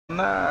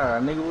Nah,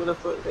 nigga, where the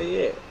fuck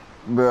they at?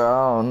 Bro,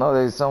 I don't know.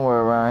 They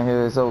somewhere around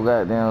here. They so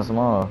goddamn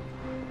small.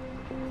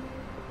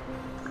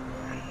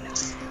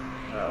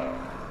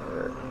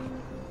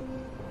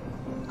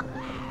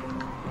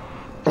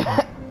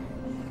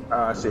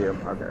 Oh, I see him.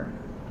 Okay.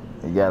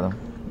 You got them?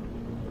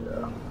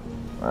 Yeah.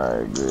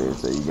 Alright, good.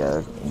 So you got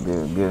a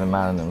good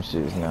amount of them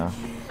shits now.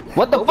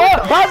 What the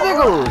fuck?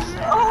 Popsticles!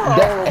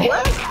 Oh,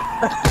 what?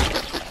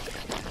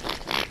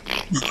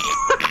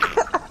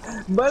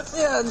 But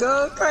yeah,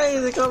 go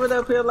crazy coming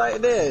up here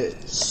like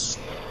that.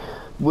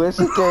 Well,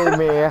 she came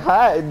in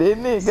hot,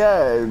 didn't it?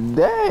 God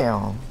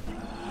damn.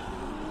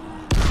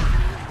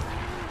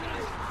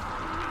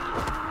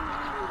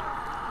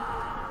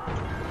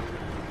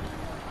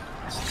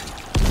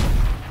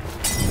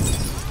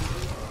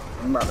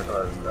 I'm about to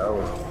close the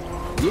door.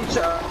 Get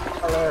your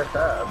ass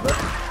out, bro.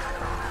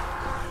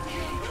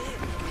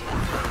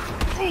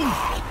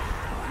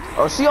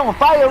 Oh, she on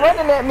fire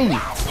running at me.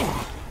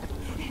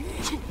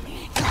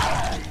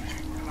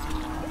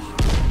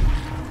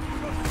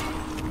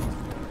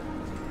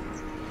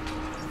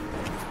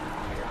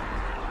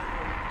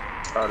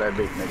 Oh, that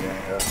big nigga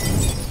in here.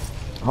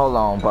 Hold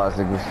on,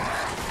 Popsticles.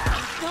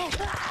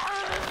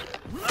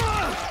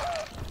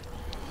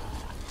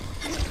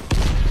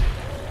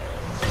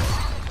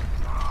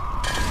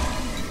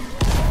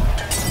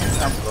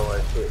 I'm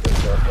blowing shit the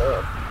fuck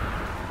up.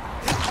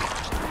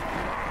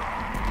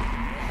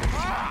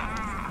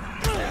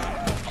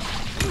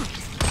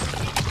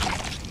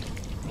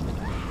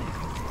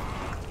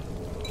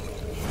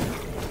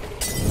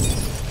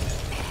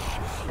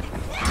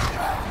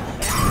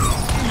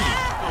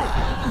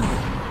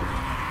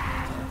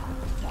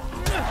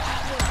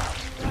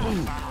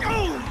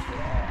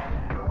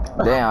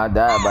 Damn, I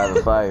died by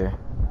the fire.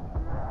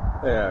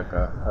 Yeah,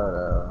 okay. Hold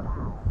on.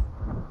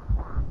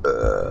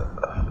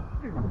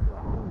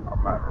 I'm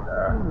about to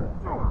die.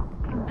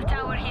 The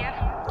tower here.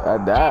 I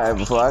died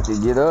before I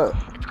could get up.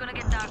 It's gonna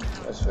get dark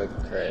soon. That's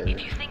fucking crazy. If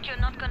you think you're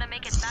not gonna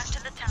make it back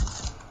to the town.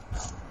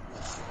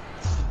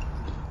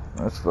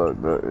 That's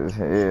fucked up as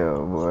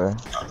hell, boy.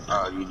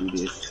 Oh, you do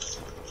this.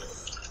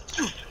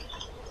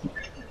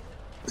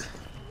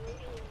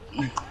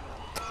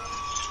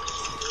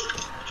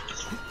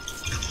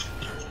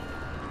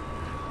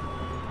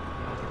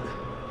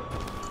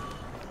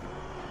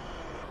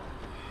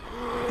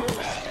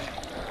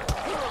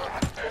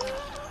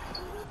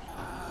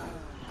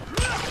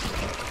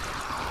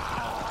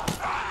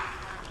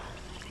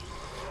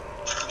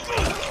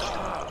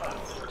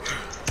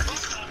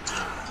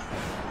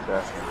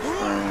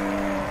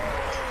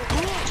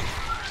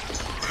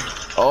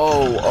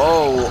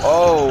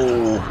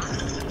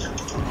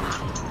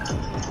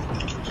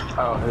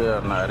 Oh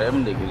hell nah,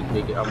 them niggas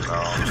big. I'm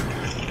gone.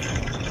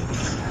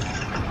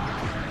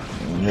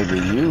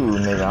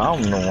 Nigga,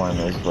 I'm the one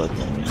that's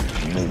fucking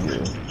nigga.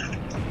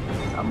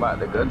 I'm about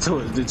to go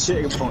towards the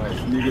checkpoint.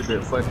 Nigga,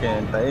 the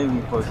fucking thing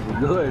we supposed to be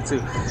good to.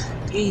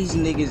 These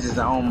niggas is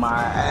on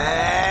my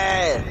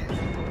ass.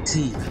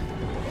 T.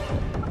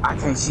 I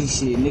can't see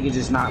shit. Nigga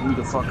just knocked me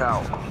the fuck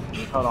out.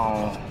 Hold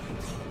on.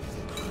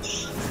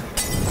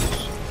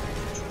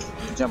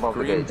 Jump off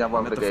the gate. Jump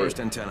off the gate. First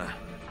antenna.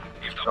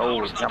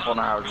 Oh, jump on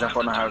the house,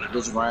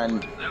 bitch,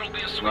 run,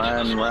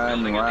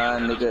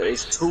 nigga.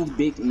 It's two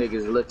big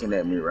niggas looking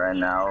at me right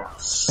now.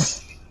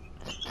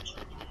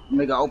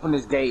 Nigga, open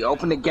this gate,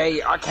 open the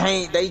gate. I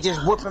can't, they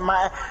just whooping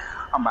my,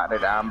 I'm about to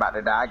die,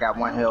 I got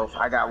one health.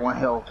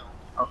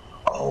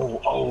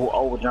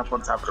 Oh, jump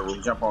on top of the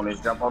roof, jump on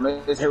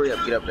this, hurry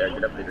up, get up there.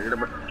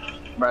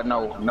 Bro,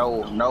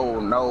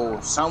 no,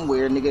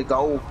 somewhere, nigga,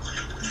 go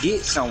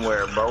get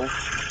somewhere, bro.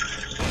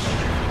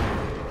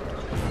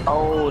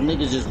 Oh,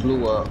 nigga just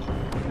blew up.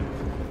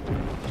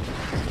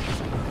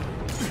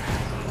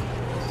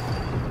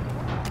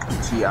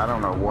 See, I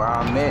don't know where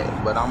I'm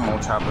at, but I'm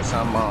on top of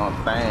some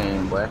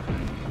thing, boy.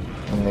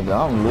 Nigga,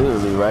 I'm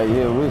literally right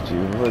here with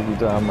you. What you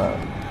talking about?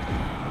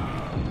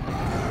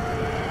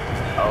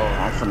 Oh,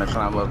 I'm finna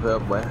climb up here,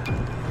 boy.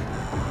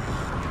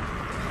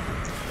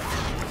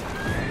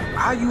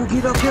 How you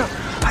get up here?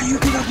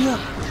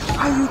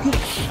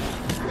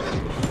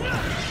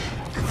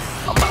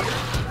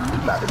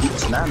 I'm about to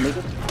beat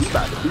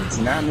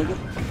you now, nigga.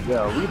 Yo,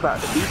 we about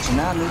to beat you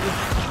now, nigga.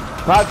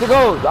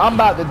 Popsticles, I'm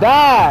about to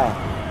die.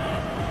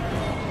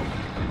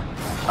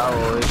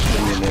 Oh, it's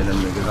too many of them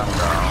niggas. I'm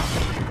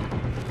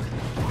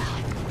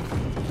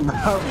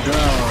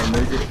gone,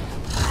 nigga.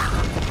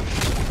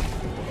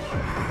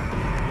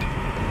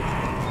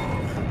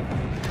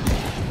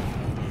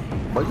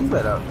 But you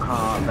better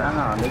calm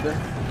down, nigga.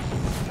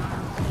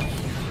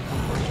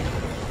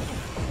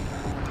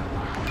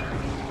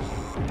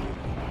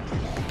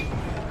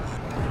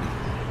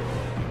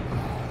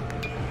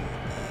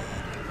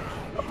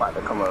 I'm about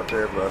to come up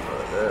here, bro.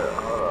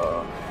 Hold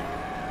on.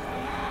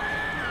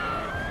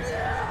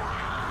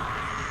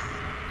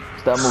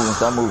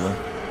 Stop moving.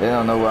 They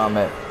don't know where I'm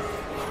at.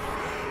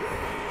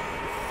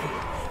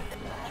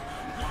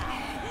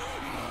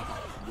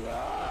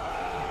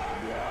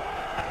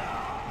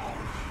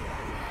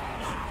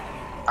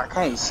 I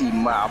can't see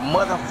my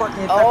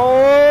motherfucking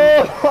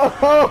Oh!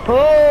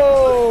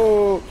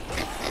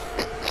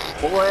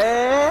 boy,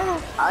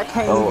 I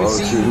can't even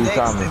see shit, you he next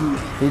found to me. me.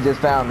 He just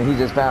found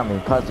me.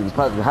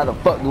 Popsticles. How the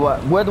fuck do I?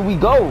 Where do we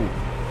go?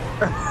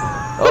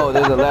 Oh,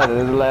 there's a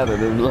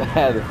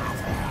ladder.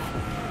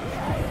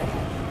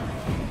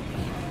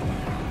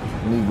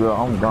 Negro,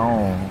 I'm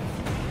gone.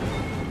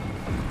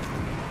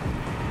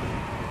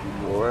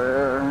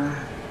 Boy,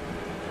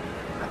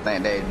 I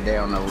think they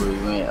don't know where we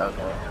went.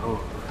 Okay. Ooh.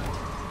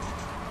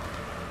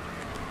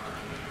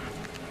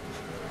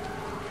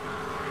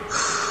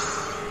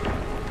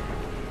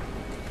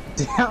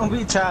 Don't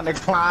be trying to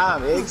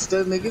climb,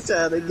 extra nigga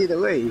trying to get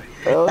away.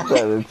 I'm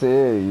trying to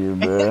tell you,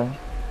 bro.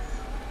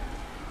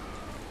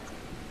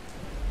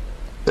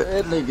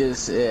 That nigga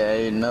said,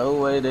 ain't no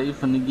way they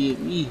finna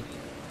get me.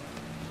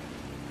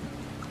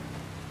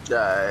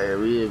 Alright,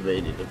 we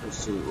evaded the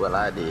pursuit. Well,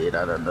 I did.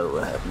 I don't know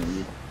what happened to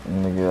you.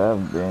 Nigga,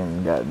 I've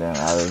been goddamn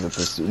out of the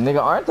pursuit. Nigga,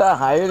 aren't I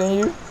higher than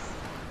you?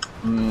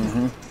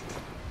 Mm-hmm.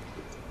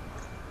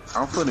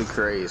 I'm finna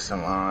create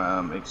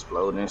some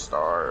exploding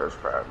stars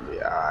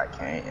probably. I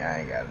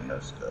ain't got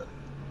enough stuff.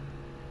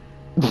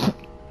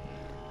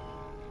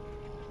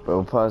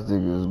 Bro,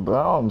 Popsticles,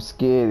 bro, I'm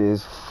scared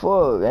as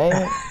fuck,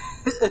 ain't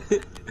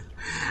it?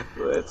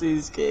 What you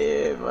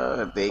scared,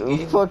 bro?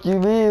 Thinking? Fuck you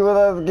mean what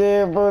I'm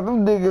scared, bro?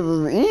 Them niggas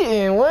was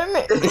eating,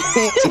 wasn't it?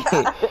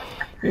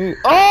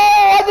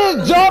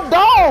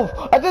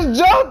 Oh, I just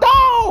jumped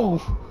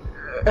off!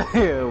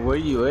 Where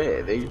you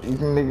at, nigga?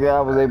 Nigga,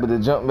 I was able to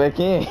jump back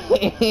in.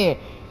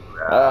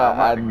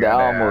 I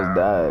almost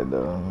died,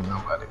 though.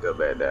 I'm about to go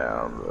back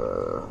down,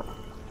 bro.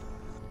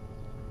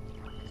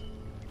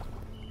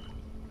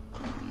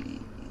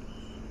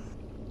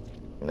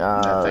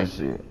 Nah,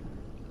 shit.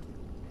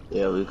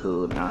 Yeah, we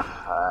cool now.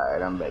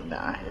 Alright, I'm back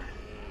down here.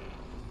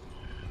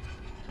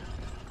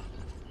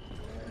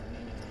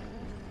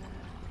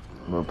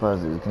 But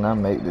Popsticles, can I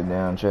make the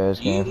damn trash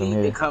can from You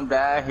here? need to come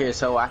down here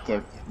so I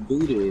can do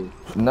this.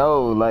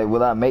 No, like,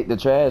 will I make the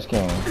trash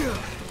can?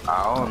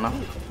 I don't know.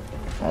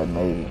 I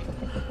made it.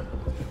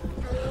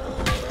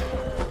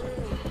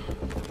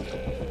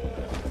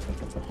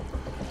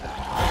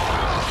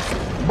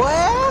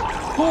 What?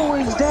 Who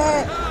is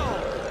that?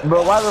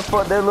 Bro, why the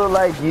fuck they look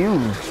like you?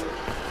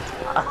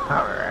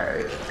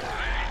 Alright.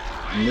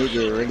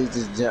 Nigga really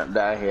just jumped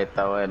out here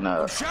throwing up.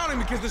 I'm shouting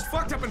because this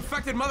fucked up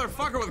infected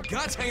motherfucker with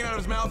guts hanging out of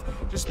his mouth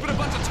just spit a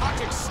bunch of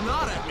toxic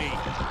snot at me.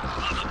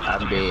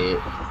 I'm dead.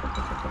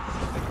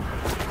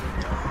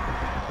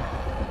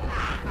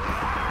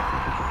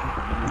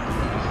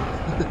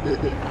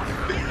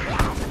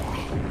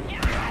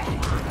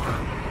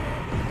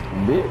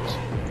 Bitch.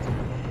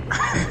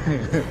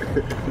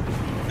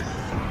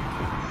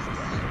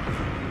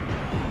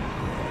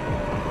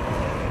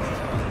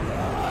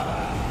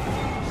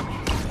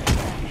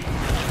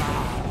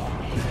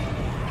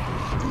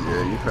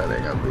 Yeah, you probably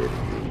ain't gonna be able to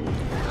get me.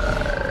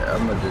 Alright,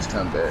 I'm gonna just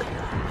come back.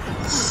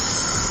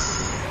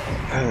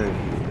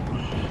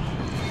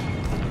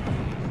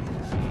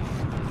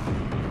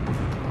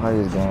 Why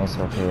this game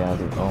so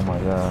chaotic? Oh my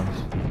gosh.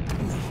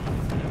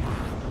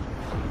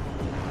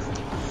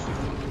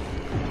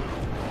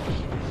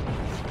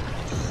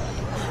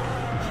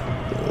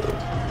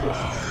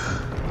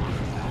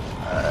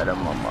 Alright,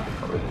 I'm on my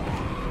phone.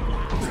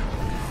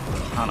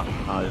 Hold on.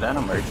 Oh, is that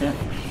a merchant?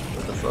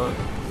 What the fuck?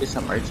 It's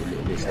a merchant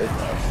in this safe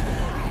house.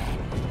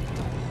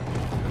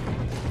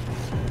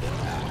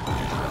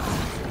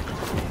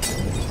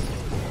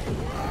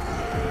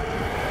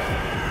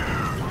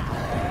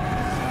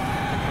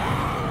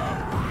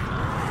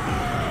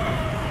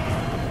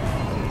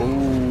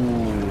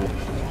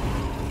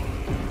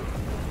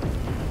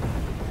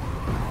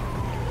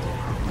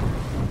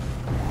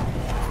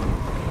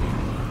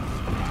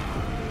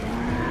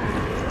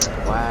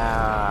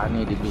 Wow, I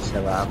need to be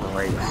surviving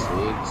rate 6.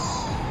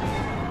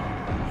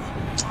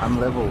 I'm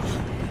level.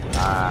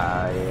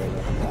 Yeah.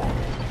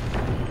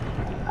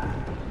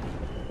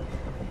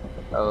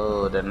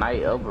 Oh, the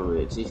night over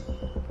with.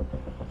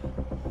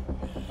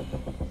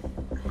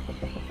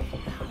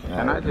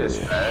 Can I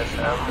just fast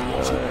out the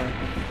way?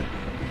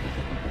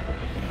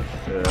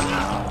 No.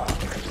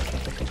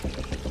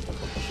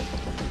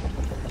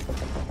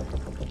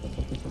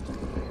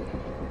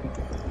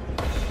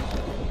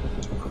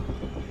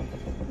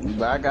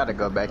 But I gotta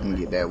go back and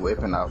get that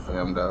weapon off of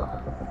him though.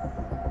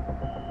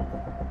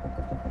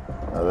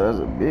 Oh, that's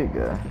a big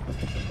guy.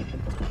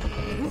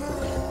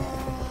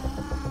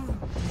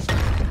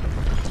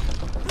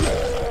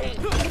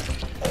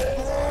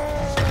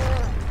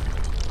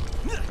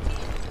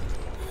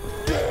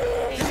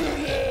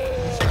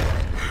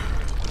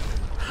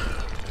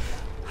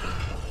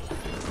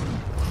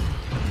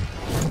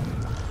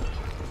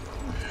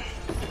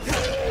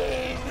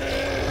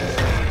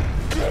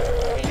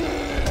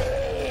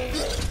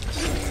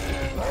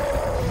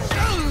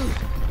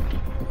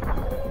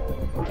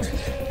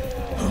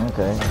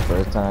 Okay,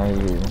 first time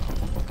here.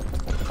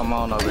 Come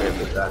on over here,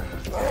 big guy.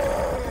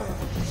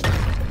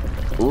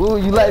 Ooh,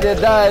 you like that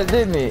dodge,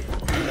 didn't it?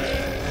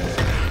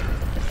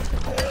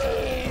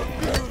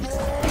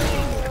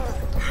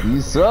 You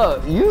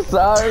suck. You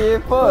sorry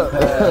as fuck.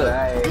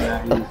 I ain't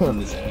not using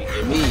to speak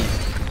to me.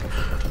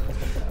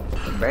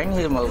 Bring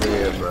him over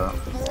here, bro.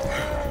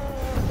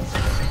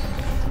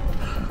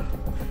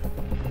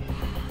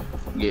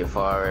 Get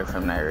far away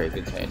from that red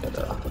container,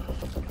 though.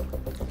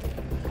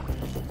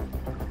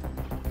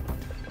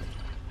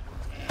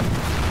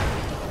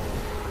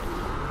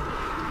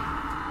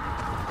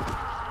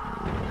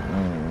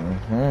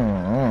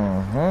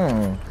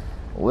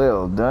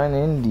 Well done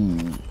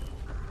indeed.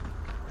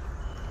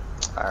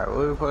 Alright,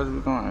 where we supposed to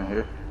be going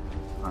here?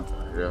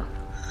 Okay, yeah.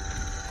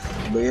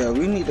 But yeah,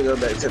 we need to go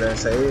back to that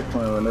save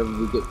point whenever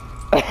we get.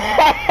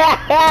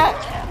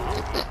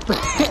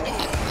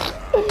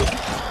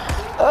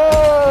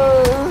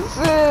 Oh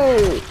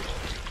shit!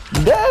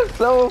 That's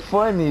so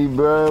funny,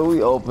 bro.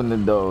 We open the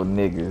door,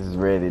 niggas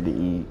ready to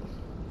eat.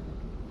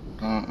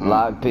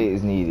 Lock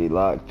picks needed.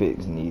 Lock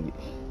picks needed.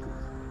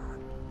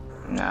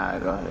 Nah,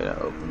 go ahead and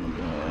open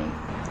again.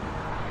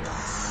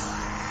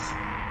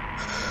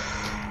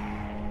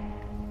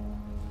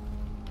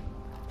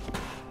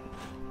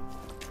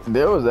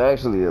 There was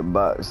actually a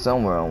box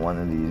somewhere on one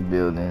of these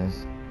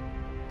buildings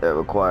that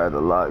required a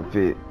lock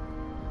pick.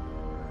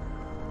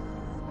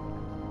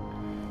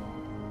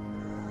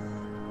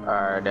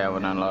 Alright, that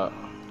one unlocked.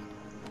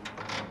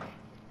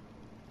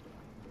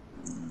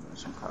 Get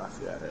some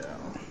coffee out of that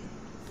one.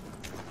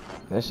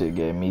 That shit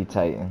gave me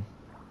Titan.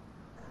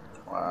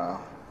 Wow.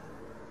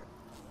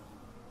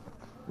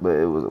 But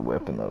it was a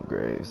weapon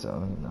upgrade,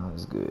 so you know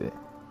it's good.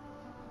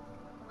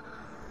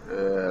 Yeah,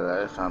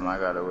 last time I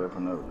got a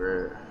weapon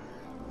upgrade.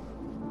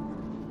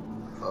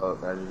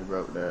 Fuck, I just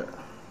broke that.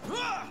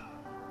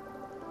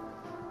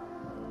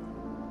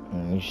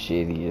 You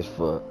shitty as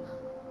fuck.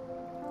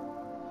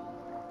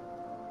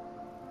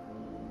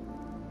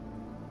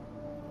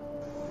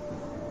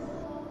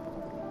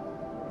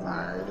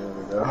 Alright, there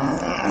we go.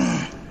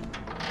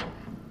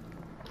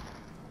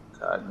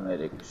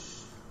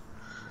 Cosmetics.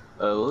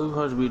 What we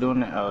supposed to be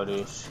doing at all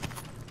this?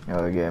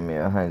 Oh, it gave me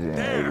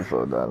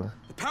 $184.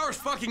 The power's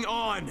fucking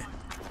on. Good.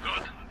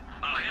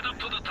 I'll head up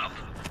to the top.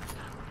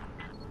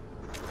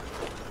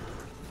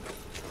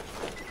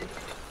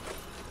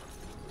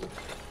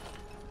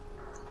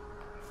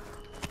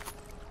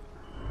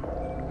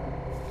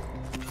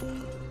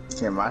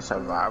 Can my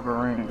survivor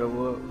rank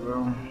go up,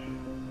 bro?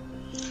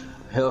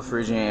 Health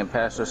regen,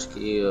 passive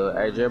skill.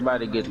 As your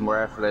body gets more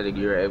athletic,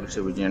 you're able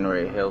to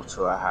regenerate health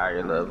to a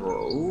higher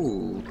level.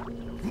 Ooh.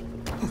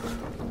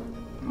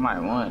 Might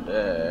want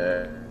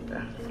that.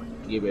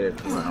 Give it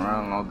a run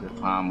around longer,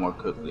 climb more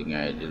quickly,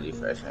 gain agility,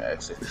 faster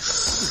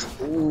access.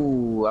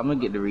 Ooh, I'm gonna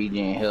get the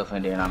regen health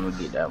and then I'm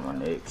gonna get that one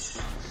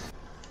next.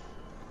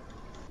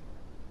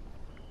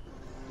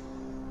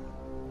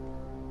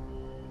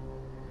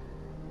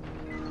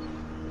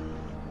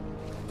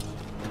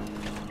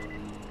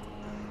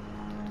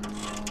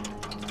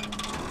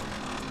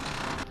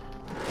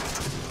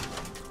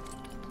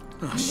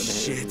 Oh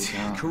shit.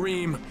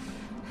 Kareem,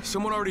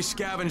 someone already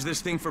scavenged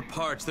this thing for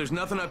parts. There's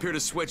nothing up here to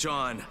switch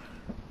on. Fuck,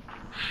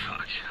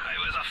 I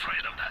was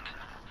afraid of that.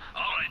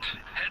 Alright,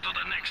 head to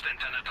the next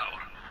antenna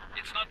tower.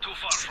 It's not too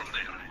far from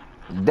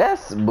there.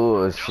 That's Just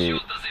bullshit.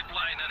 use the zip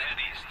line and head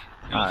east.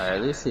 Alright,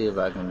 let's see if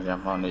I can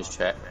jump on this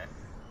track.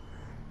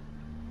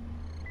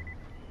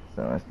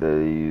 So instead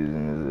of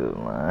using the zip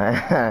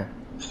line.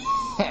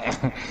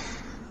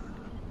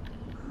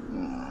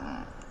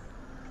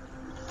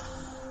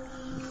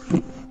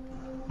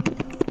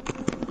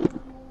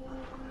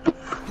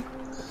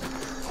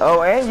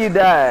 Oh, and you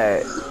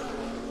died.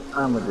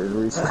 I'm gonna just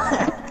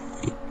reset.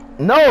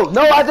 No,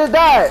 I just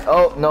died.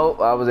 Oh, no,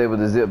 I was able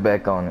to zip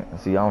back on it.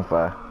 See, I'm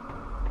fire.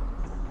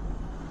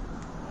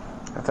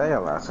 I tell you I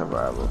lost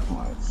survival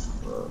points,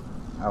 but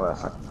I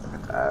lost like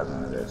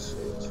 1,000 of that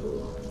shit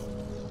too.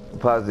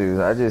 Positives,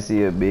 I just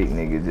see a big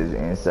nigga just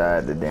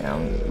inside the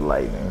damn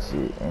lightning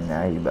shit, and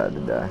now he about to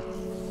die.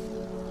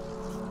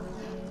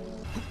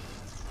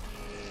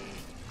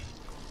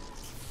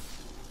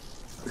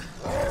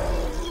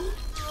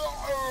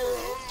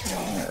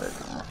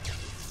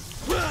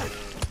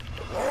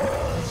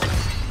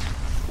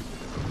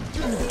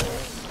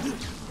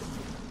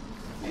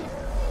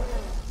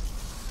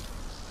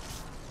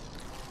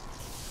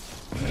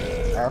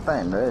 I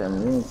think they're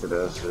immune to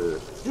that shit.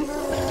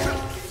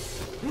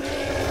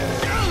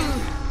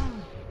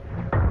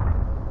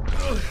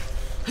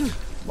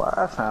 Why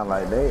I sound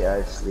like they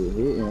actually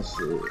hitting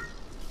shit?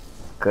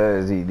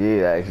 Cause he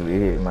did actually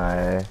hit my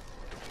ass.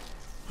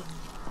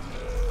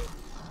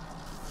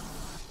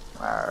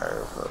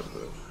 Alright, fuck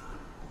this.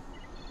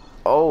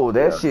 Oh,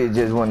 that shit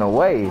just went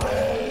away.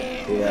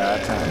 Yeah, I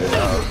turned it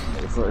off.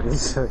 Fuck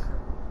this shit.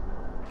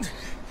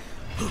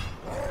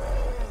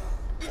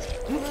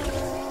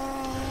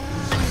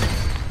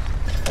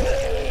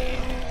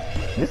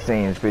 This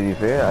seems pretty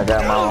fair. I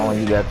got my own,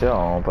 you got your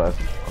own, but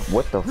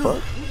what the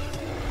fuck?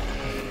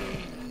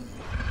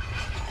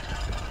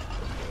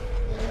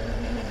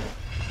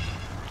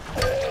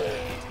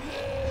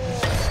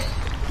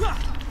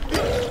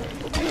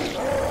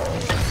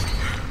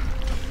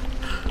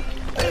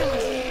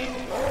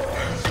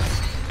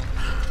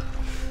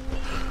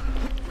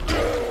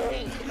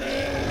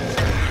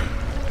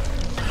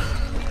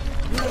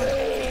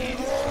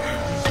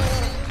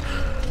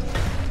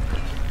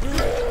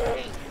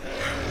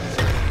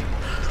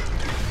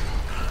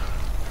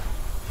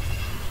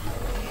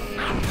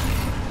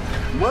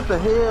 the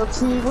hell,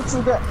 T? What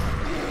you got?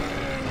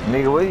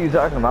 Nigga, what are you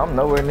talking about? I'm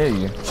nowhere near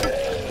you.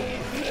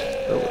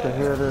 So what the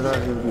hell did I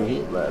just get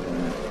hit by,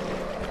 man?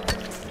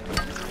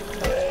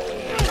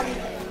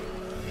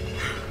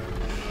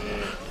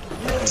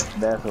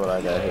 That's what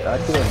I got hit. I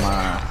killed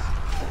mine.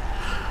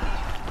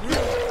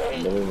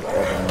 But it was open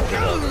up the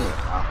other.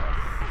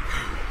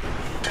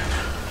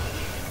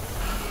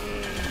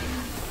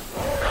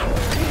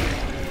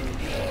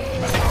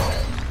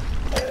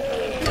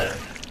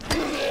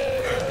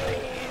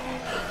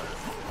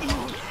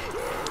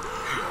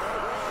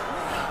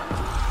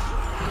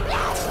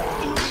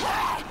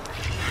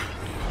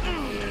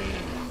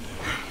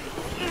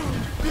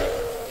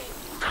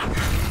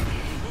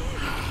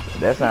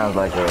 That sounds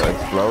like a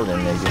exploding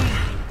nigga.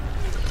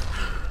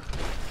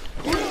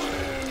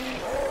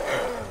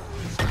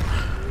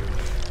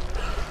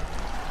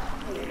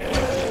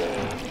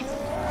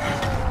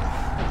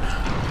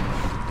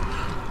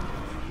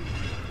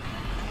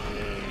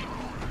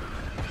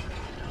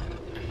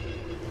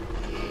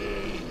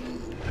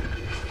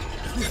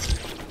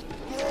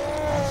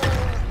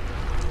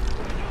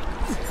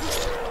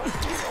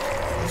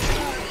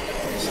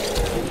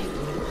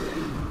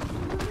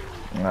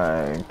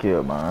 Alright,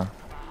 kill mine.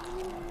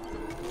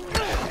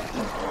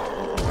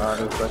 All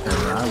this fucking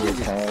I get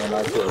paid when I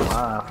killed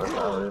mine for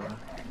some reason.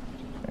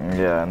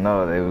 Yeah, I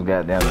know, they was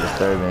goddamn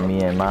disturbing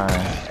me and mine.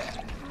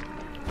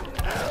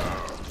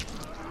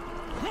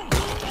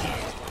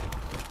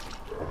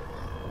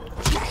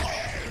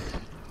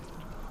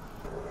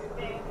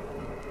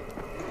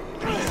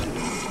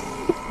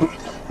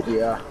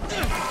 Yeah.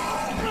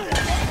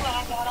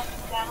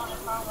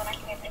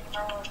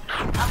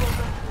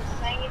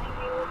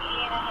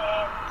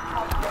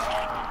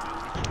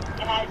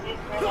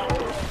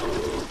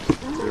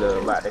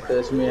 Look, about to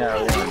cuss me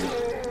out, wasn't it?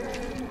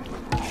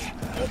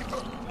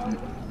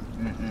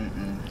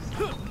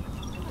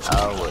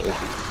 Always.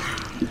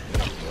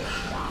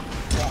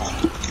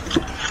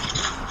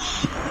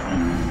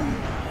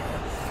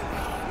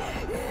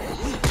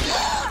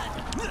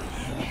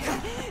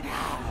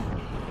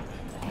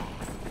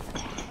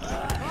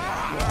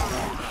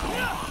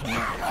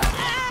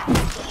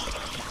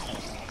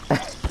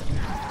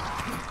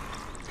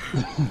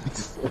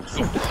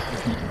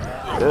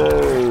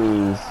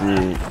 Oh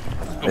shit.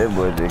 That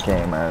boy just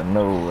came out of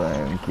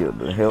nowhere and killed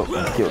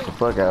the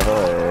fuck out of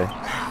her ass.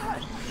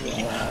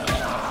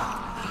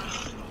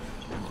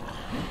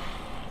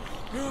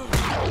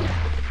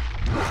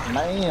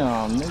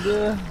 Damn,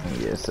 nigga.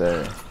 Yes,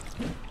 sir.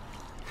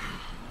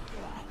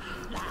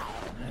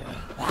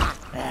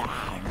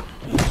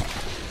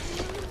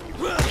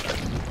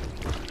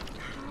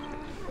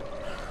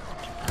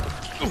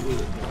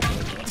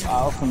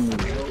 Off me.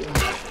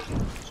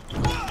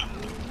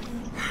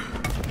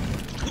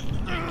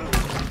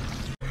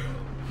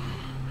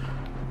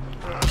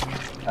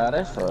 Oh,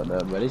 that's fucked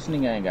up, but this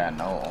nigga ain't got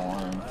no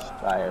orange.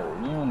 Like,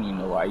 you don't even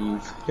know why you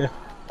feel.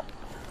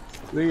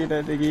 Look at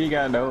that nigga, he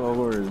got no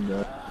orange,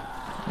 though.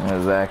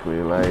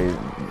 Exactly, like,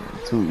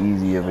 too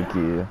easy of a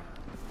kill.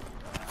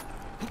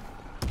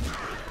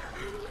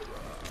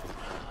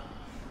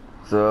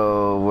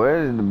 So,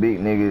 where's the big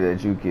nigga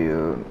that you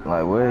killed?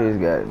 Like, where his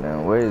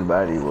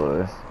body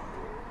was?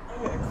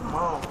 Yeah, come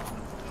on.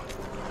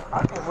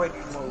 I can't wait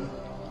to move.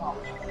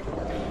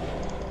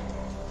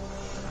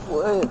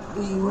 What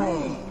do you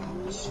mean?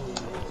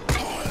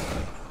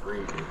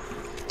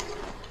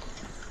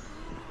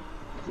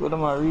 What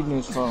am I reading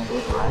this from?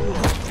 It's right here.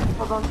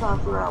 Because I'm trying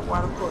to figure out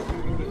why the fuck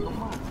you didn't get no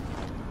money.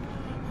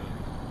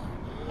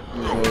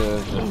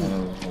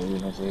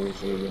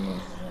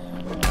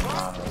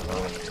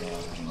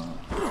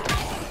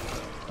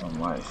 I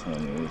might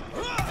send it.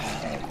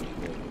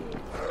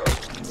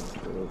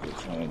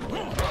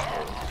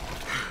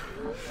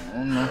 I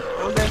don't know.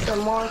 Was that the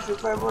March of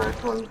February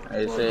 20th?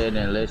 They said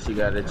unless you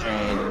got a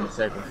change in the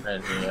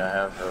circumstance in your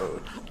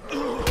household.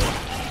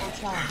 What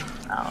time?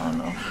 I don't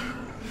know.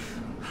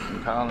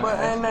 I'm calling But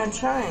it. ain't nothing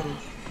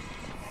changed.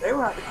 They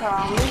would have to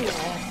call me and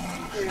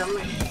tell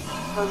me.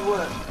 Cause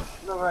what?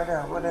 Look right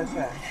there. What that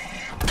say?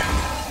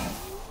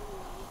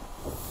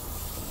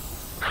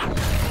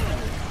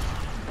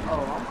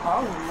 Oh, I'm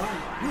calling you.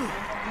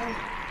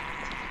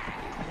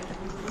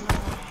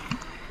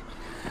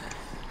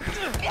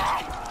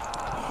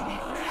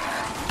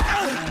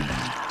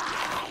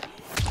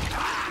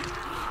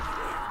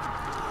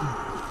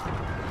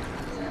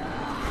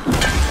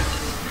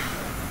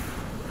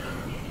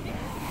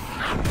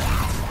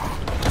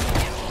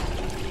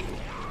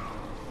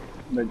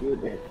 But do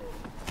that.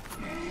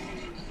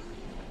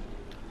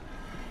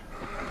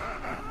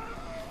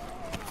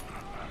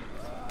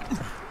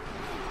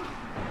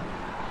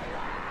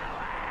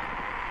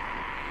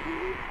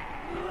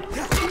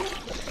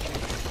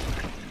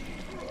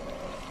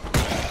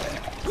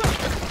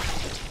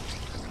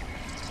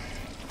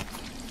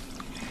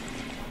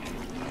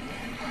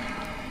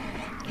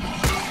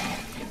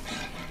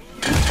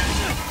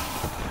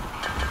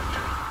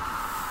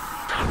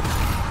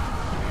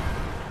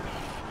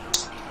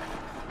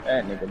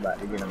 That nigga about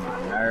to get on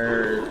my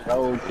nerves.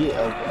 Oh, get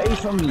away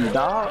from me,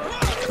 dog.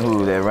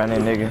 Who, that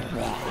running nigga?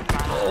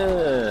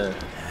 Yeah.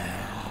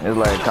 It's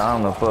like,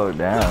 calm the fuck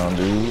down,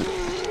 dude.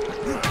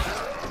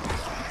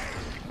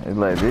 It's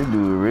like, this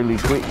dude really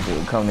quick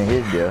to come to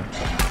his death.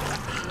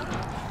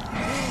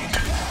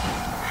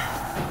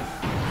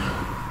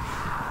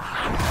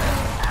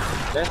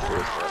 That's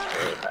just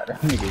fucked up.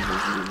 That nigga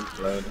just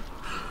exploded.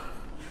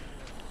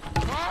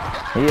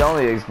 He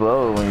only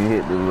explode when you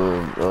hit the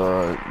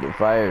little, the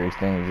fire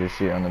extinguisher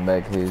shit on the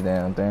back of his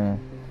damn thing.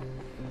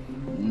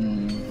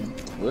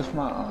 What's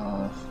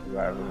my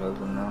survivor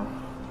level now?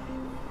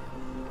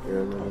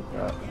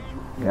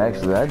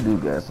 Actually, I do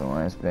got some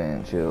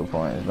unspent chill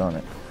points, don't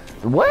it?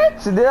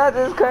 What? Did I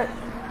just cut?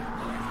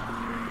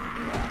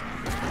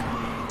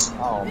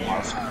 Oh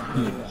my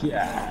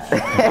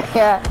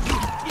god.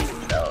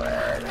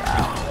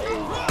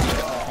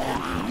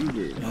 You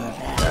did.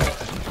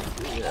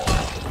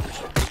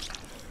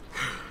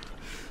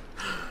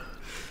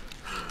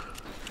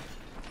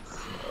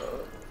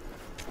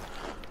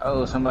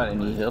 Oh, somebody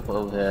need help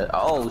over here.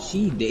 Oh,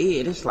 she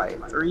dead. It's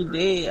like 3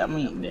 dead. I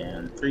mean,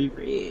 damn, 3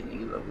 red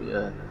niggas over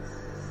here.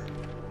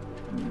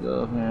 Let me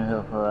go over here and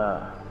help her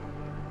out.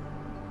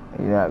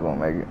 You're not gonna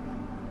make it.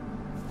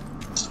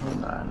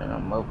 Nah, nigga,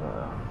 I'm over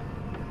her.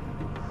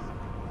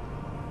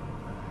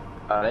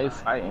 Oh, they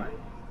fighting.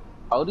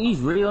 Oh, these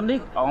real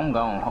niggas? Oh, I'm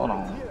gone. Hold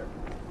on.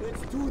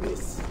 Let's do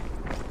this.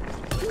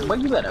 But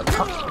you better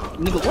fuck.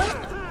 Nigga,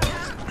 what?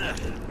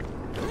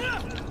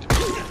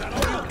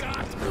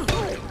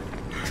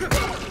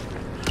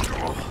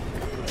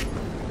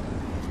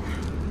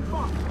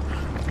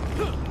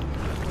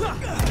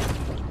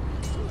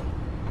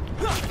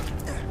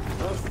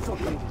 I'll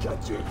fucking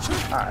judge you.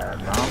 Alright,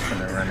 bro, I'm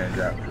finna run and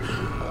drop.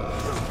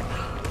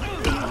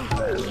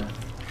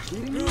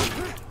 Kidding me?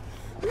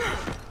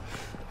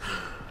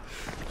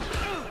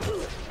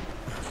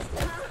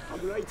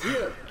 I'm right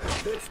here.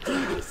 Let's do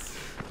this.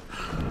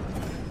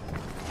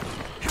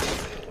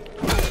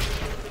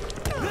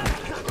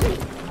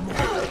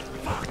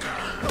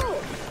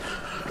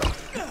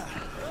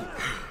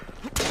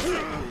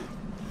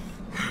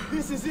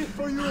 This is it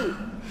for you.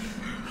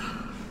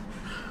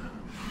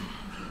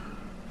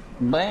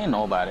 But ain't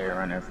nobody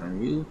running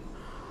from you.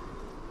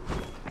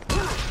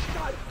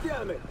 God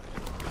damn it.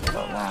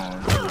 Hold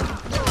on.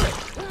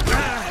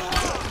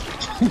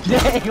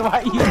 Dang,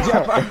 why you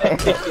jump on that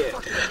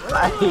nigga?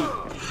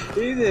 Like,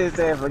 he just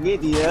said,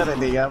 forget the other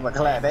nigga, I'ma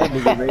clap that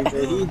nigga, but he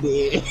said he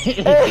did.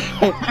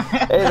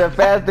 Hey, the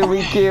faster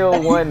we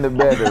kill one, the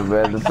better,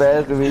 bro. The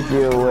faster we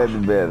kill one,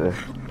 the better.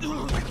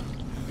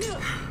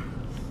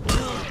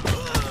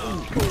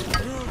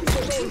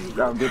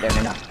 Go get that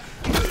nigga.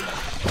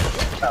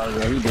 Oh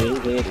yeah, he did. His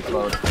head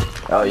exploded.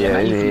 Oh yeah,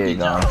 his head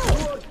gone.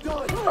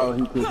 Oh,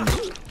 he kicking.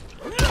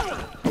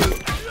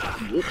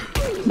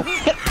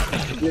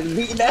 Just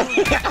beat that.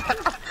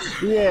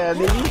 Yeah,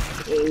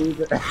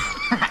 nigga.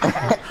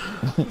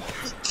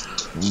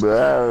 Bro, I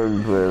already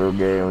play no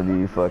game with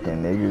these fucking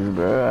niggas,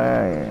 bro. I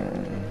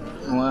ain't...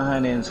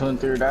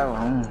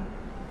 $123.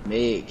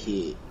 Med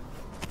kit.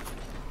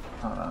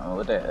 Hold on,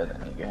 what that other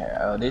nigga had?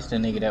 Oh, this the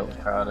nigga that was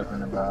caught up in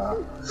the bar.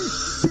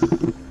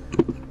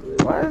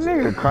 Why this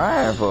nigga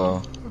crying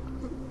for?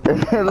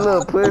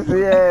 Little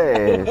pussy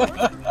ass.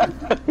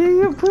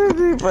 He a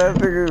pussy, but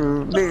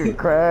nigga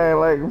crying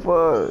like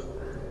fuck.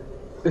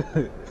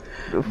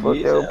 The fuck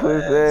your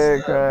pussy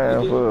ass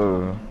crying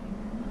for?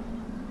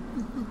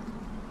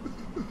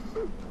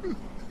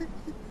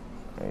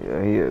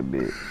 Yeah, he a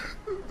bitch.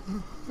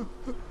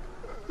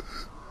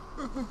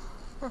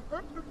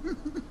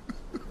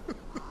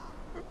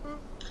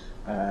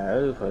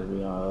 Who's supposed to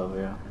be on over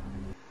here?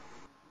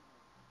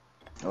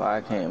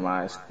 Why can't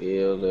my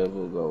skill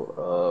level go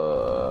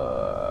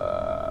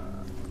up?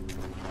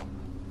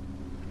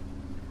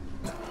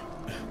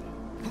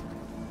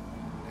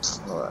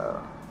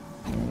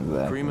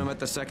 Wow. Cream him at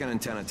the second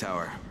antenna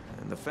tower.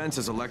 And the fence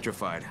is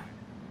electrified.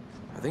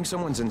 I think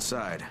someone's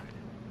inside.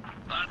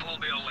 That will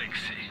be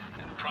Alexei,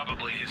 and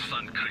probably his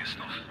son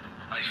Christoph.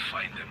 I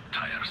find them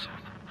tiresome.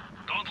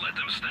 Don't let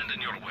them stand in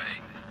your way.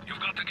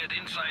 You've got to get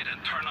inside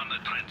and turn on the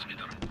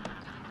transmitter.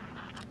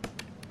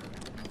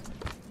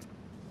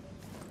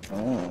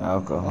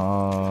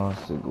 Alcohol,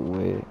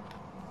 cigarette.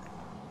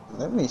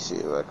 Let me see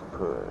if I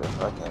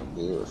can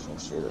build some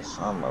shit or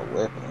something, a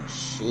weapon,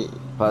 shit.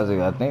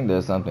 Positive, I think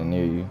there's something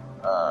near you.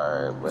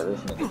 Alright, but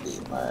this nigga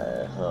beat my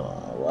ass. Hold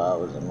on, why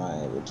was in my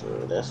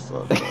inventory? That's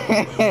fucked up.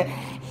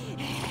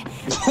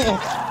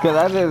 Cause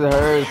I just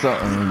heard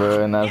something,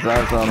 bro, and I saw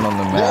something on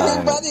the map.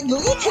 Everybody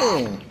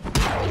glitching!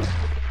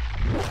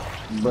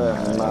 But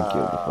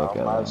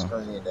my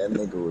screen, that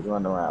nigga was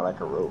running around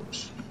like a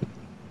roach.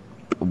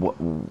 What?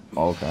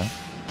 Okay.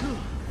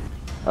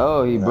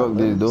 Oh, he broke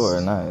this door.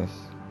 Nice.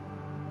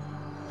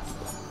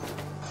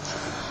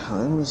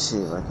 Let me see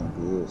if I can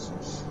build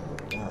some shit.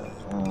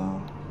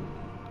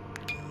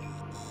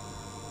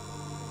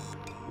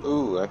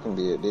 Ooh, I can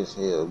build this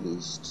hell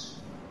beast.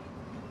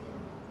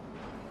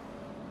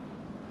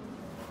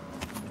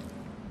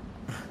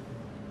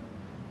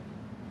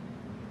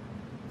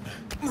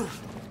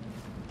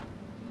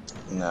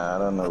 Nah, I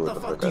don't know what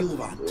the fuck I can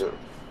build.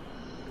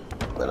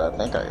 But I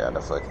think I got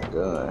a fucking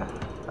gun.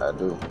 I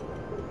do.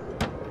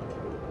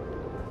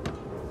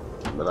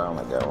 But I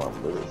only got one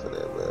bullet for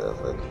that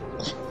motherfucker.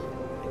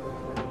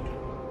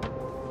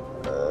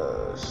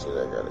 Shit,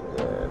 I got a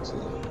gun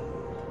too.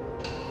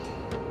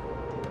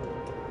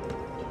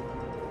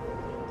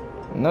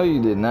 No,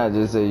 you did not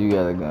just say you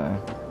got a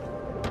gun.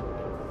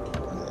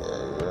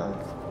 Yeah.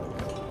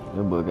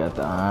 Your boy got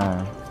the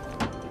iron.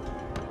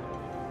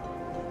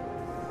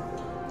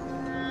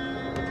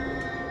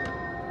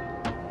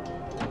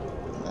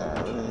 Nah,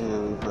 what the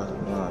hell we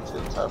fucking going to the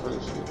top of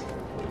this shit?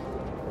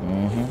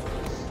 Mm-hmm.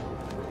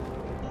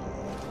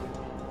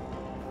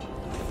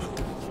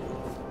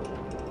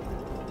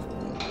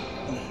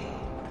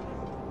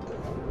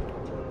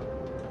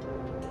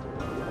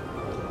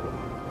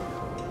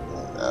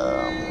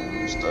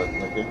 You stuck,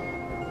 nigga?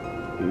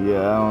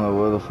 Yeah, I don't know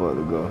where the fuck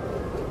to go.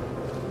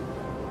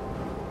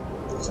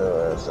 Get your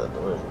ass out the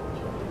way.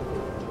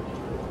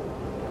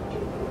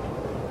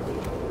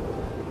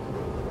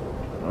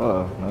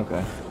 Oh,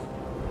 okay.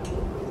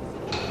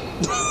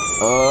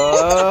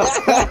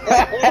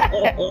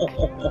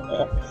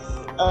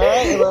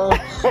 Alright, bro.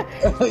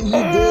 You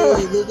good,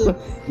 nigga.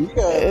 You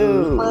gotta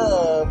do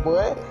fine,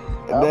 boy.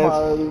 I'm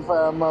already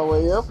find my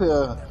way up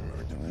here.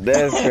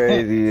 That's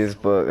crazy as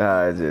fuck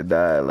how I just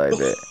died like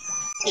that.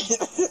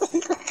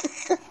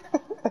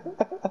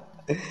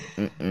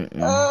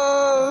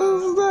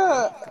 Oh,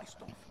 stop.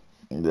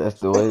 That's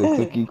the way the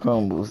cookie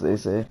crumbles, they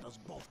say.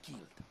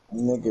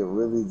 Nigga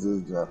really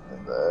just dropped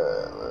and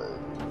died,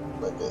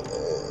 like an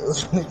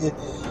ass, nigga.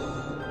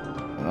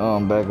 Oh,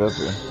 I'm back up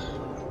here.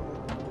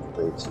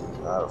 Wait,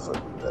 how the fuck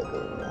you back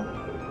up, man?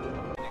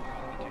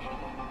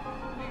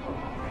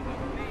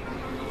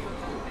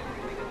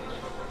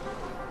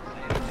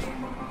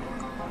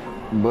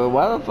 But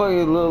why the fuck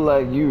it look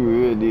like you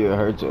really did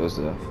hurt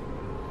yourself?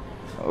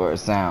 Or it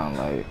sound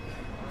like?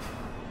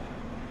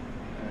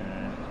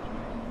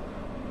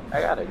 I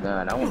got a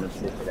gun. I want to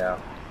stick it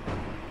out.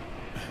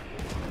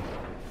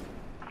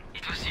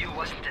 It was you,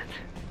 wasn't it?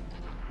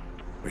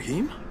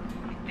 Raheem?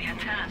 The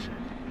antennas.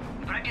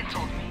 Brecken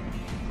told me.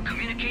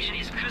 Communication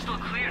is crystal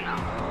clear now.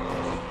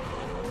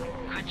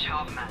 Good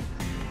job, man.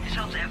 This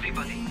helps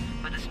everybody,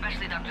 but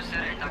especially Dr.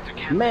 Zeta and Dr.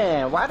 Campbell.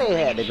 Man, why they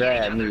had to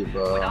grab me,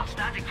 bro? Without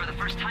static for the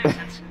first time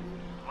since...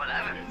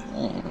 whatever.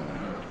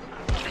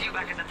 See you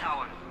back at the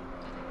tower.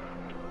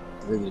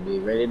 Really be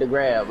ready to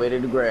grab,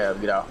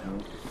 get off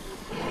me.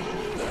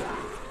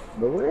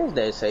 But where is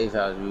that safe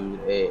house you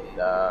at,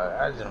 dog?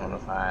 I just want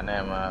to find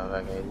that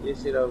motherfucker.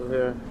 This shit over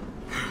here.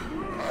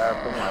 I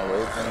put my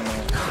weight in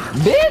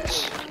there.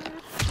 Bitch!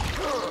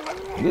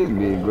 This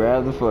bitch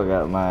grabbed the fuck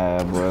out my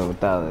ass, boy,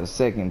 without a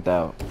second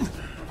thought.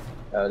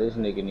 Oh, this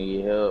nigga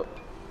need help.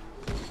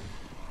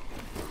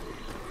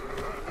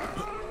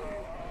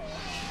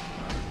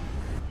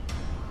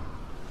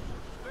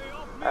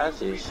 I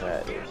just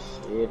shot this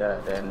shit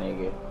out that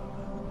nigga.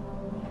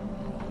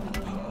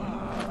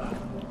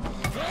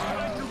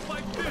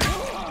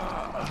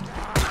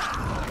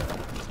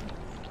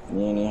 You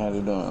ain't even have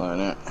to do it like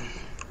that.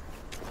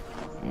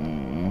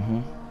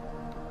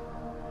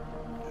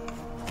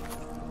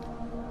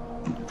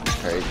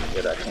 Crazy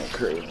that I can't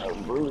create no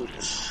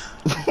boots.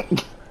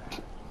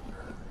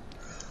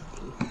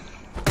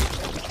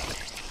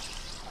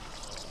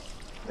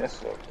 That's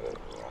fucked up,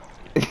 bro.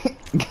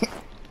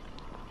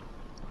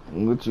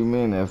 What you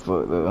mean that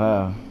fucked up,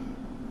 huh?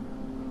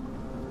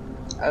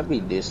 I be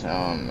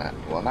disarmed.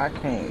 Well, I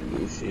can't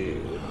do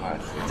shit with my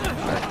shit.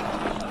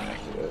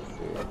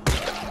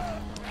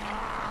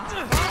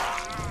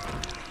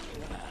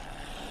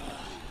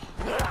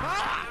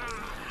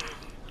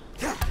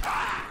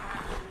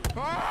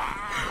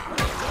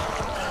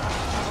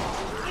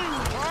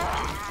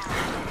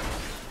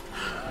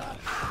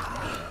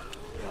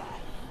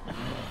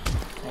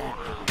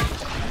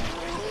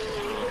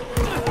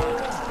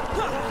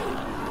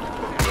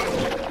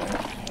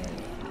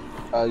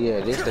 Oh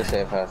yeah, this the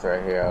safe house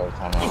right here I was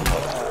talking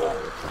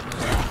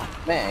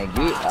about. Man,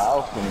 get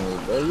off of me,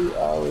 bro. You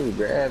always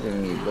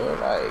grabbing me, bro.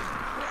 Like,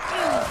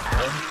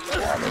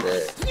 get out of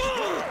that.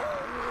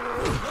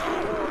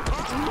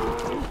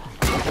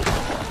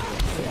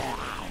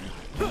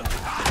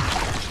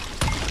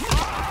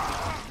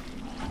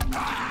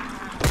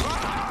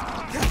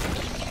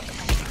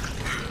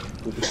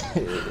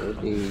 What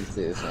did he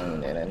say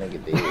something that nigga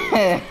did?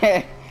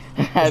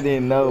 I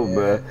didn't know,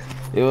 bro.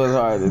 It was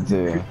hard to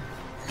tell.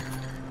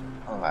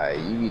 Like,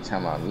 you be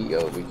talking about me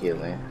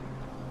overkilling.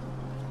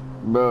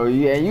 Bro,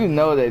 yeah, you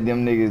know that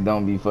them niggas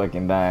don't be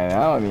fucking dying.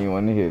 I don't even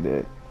want to hear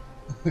that.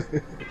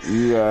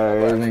 You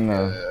already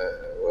know.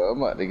 Well,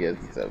 I'm about to get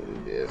to some of the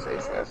dead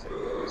face. I say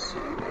this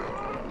shit.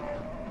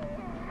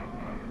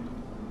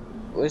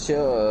 What's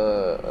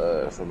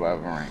your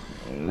survival rank?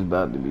 It's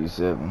about to be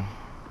 7.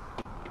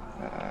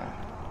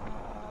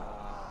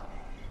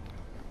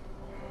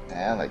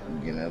 I like you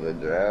getting a little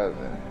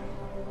drowsy.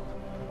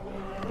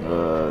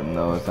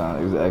 No, it's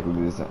not exactly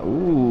the same.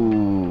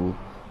 Ooh.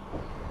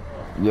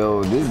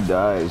 Yo, this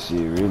diet shit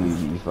really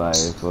be fire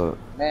as fuck.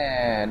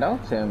 Man,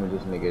 don't tell me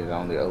this nigga is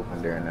only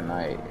open during the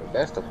night. If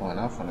that's the point,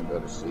 I'm finna go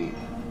to sleep.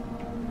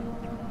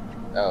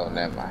 Oh,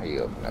 never mind. He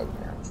open up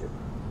there.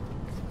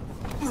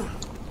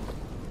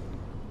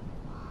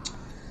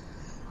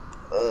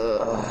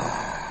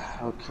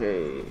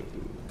 Okay.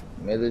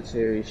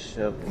 Military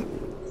shuffle.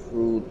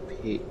 Food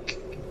pick.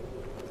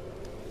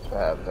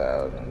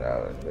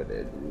 $5,000, but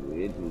it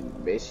do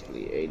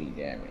basically 80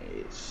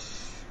 damage.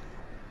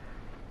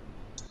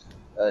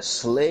 A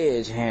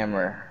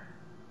sledgehammer.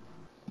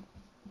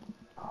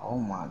 Oh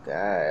my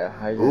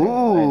god.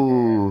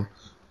 Ooh.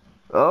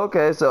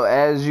 Okay, so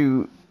as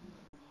you...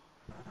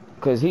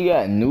 Cause he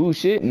got new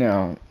shit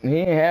now. He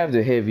didn't have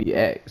the heavy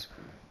axe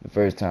the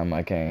first time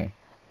I came.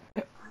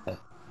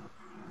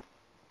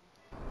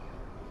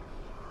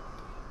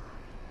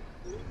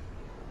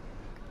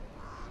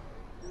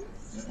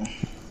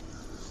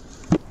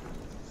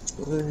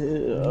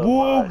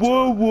 What?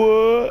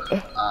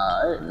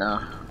 Alright,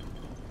 now.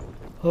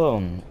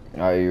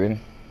 Are you ready?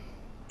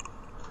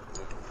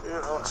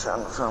 Yeah, I'm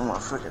trying to find my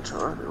fucking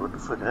charger. What the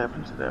fuck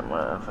happened to that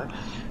motherfucker?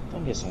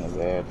 I'm guessing the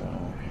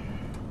bathroom.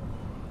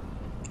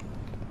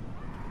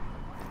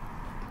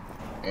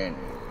 And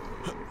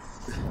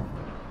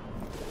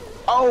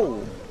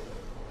oh!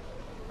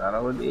 Thought I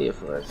was dead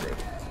for a second.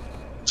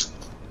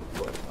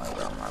 But my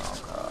grandma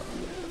don't call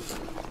me.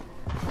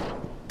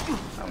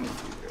 I'm gonna do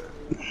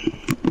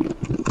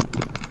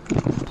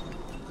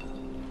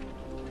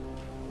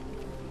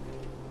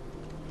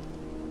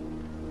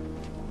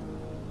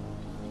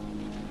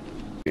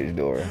Which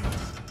door?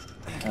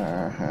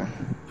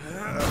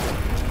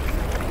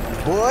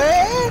 Boy!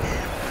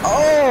 Oh!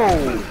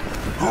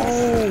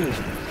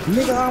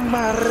 Nigga, I'm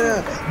about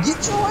to get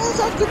your ass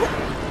out the...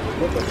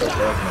 What the fuck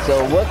happened? So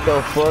what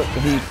the fuck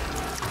he...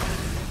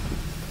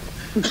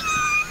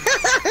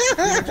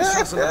 I just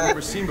saw something I've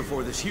never seen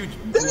before. This huge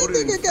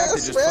bloated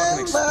infected just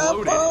fucking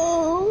exploded.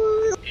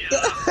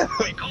 Yeah,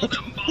 we call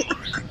them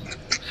bombers.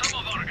 Some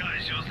of our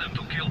guys use them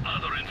to kill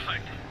other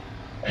infected.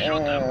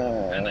 Shoot them,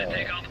 and they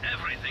take out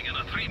everything in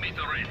a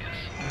 3-meter radius.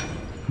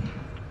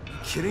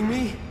 Kidding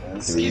me?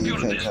 Keep your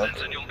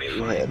distance and you'll be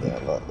fine.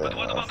 But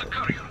what about the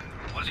courier?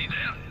 Was he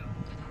there?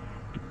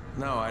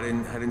 No, I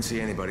didn't see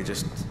anybody.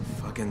 Just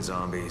fucking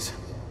zombies.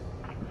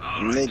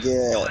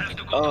 Nigga,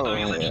 oh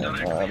man,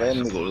 that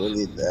nigga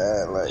really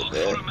died like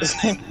that.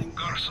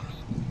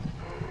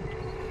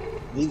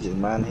 He just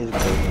mind his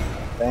business.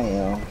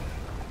 Damn.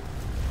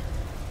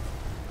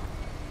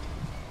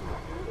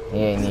 He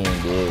ain't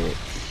even dead.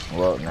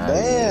 Well, now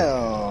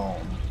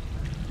Damn.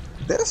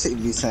 That shit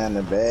be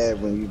sounding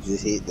bad when you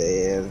just hit the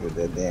ass with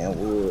that damn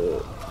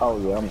wood. Oh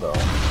yeah, I'm gone.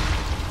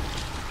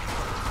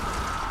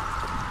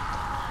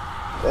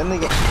 That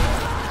nigga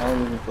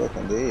ain't even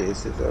fucking dead.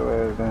 Sit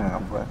your ass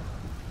down, boy.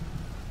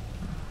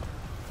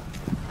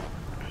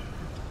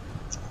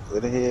 Where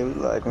the hell we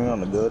like? We on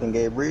the Golden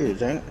Gate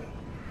Bridge, ain't it?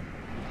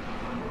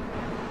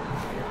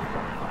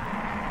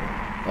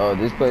 Oh,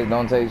 this place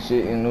don't take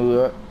shit in New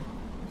York?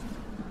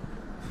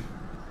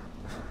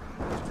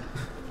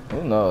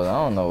 Who knows? I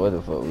don't know where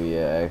the fuck we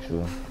at,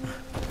 actually.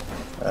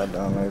 I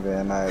don't know,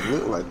 man. It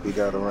look like we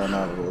gotta run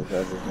out of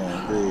this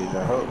goddamn bridge.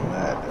 I hope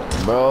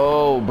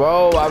not.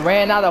 Bro, I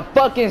ran out of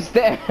fucking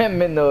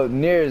stamina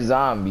near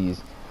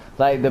zombies.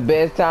 Like, the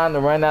best time to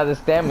run out of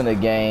stamina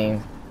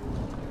game.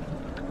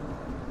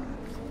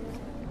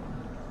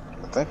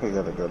 I think we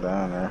gotta go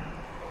down there.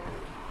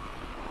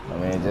 I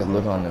mean, just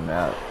look on the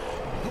map.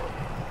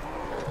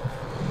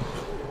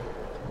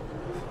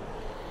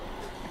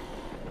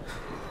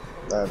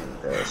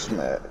 That's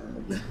smack.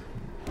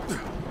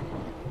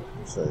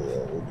 So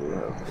yeah, we do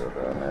have to go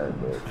down there,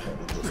 but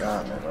can't get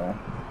down there, man.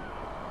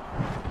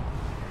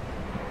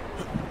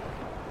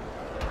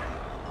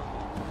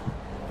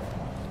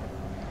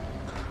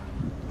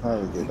 How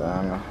we get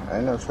down there?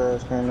 Ain't no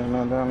trash can or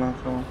nothing down there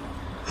somewhere?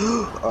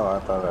 Oh, I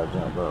thought I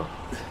jumped off.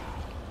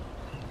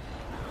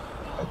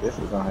 I guess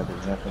we're gonna have to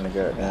jump in the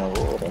goddamn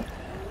water.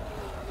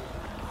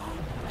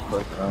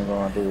 But I'm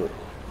gonna do it.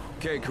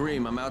 Okay,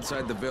 Kareem, I'm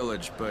outside the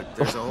village, but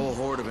there's a whole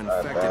horde of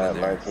infected in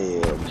there. Like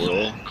hell,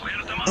 boy. Clear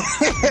them out.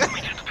 We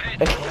get paid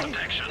for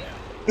protection.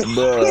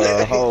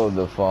 Bruh, hold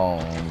the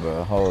phone,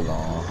 bro. Hold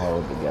on,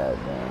 hold the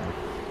goddamn.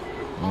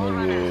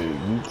 Nigga,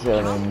 you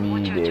telling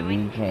me that we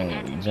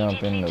can't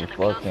jump in the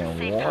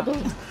fucking water?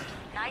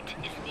 Night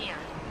is near.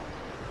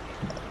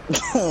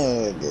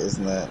 Guess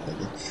not,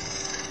 nigga.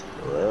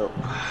 Well,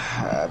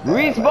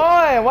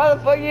 Respawn! Why the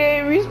fuck you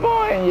ain't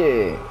respawn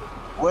yet?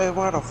 wait,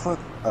 why the fuck?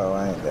 Oh,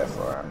 I ain't that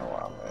far. I know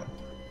where I'm at.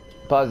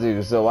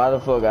 Positive, so why the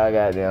fuck I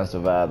goddamn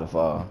survived the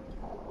fall?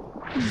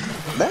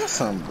 That's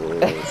some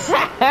bullshit.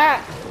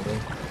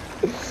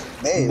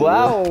 Hey,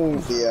 wow.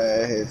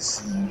 Yeah,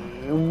 it's.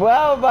 Well,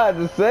 I was about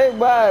to say,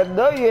 but I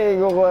know you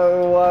ain't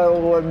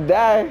gonna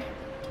die.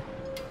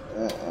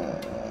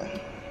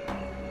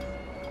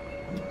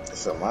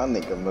 So my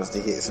nigga must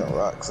have hit some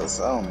rocks or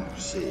some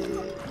shit.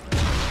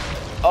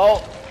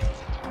 Oh!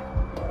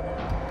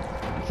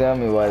 Tell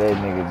me why that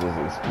nigga just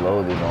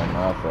exploded on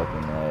my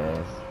fucking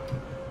ass.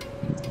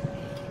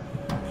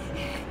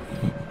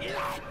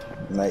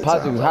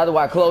 Popsticles, how do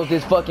I close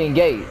this fucking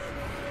gate?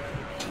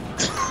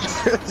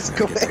 Let's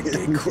go Get that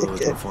ahead. gate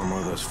closed before more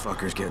of those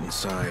fuckers get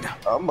inside.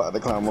 I'm about to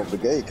climb up the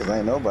gate because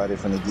ain't nobody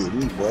finna get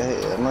me, boy.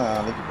 Hell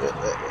nah, look at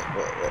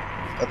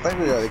that. I think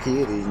we gotta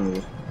kill these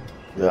niggas.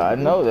 Yeah, I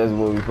know that's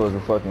what we supposed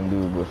to fucking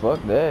do, but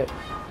fuck that.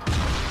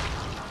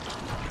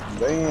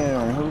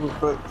 Damn, who the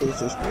fuck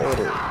is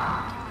exploded?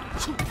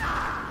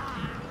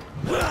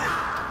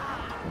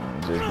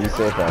 Just be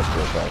safe out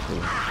there,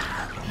 Popsticles.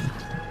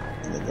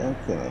 Nigga, I'm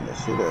killing the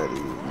shit out of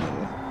these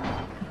niggas.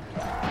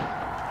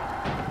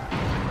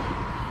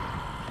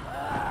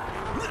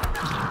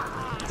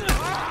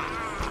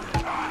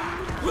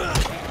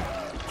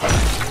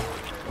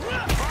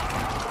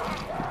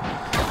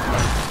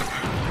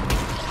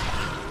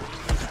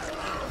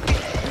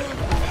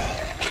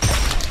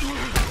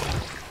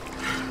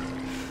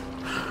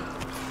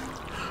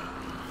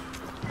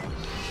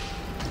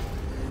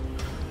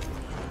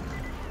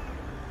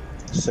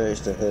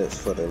 Search the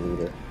huts for the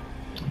looter.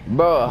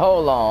 Bro,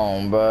 hold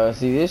on, bro.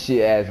 See, this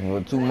shit asking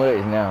for too much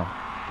now.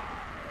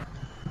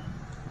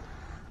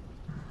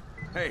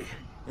 Hey,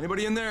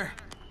 anybody in there?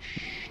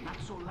 Not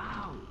so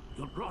loud.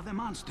 You'll draw the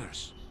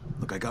monsters.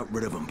 Look, I got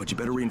rid of them, but you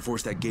better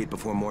reinforce that gate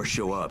before more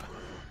show up.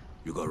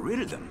 You got rid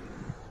of them?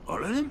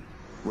 All of them?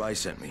 Rye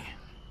sent me.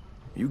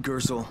 You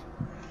Gersel?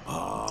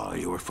 Oh,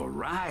 you were for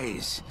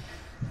Rise.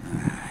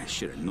 I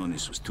should have known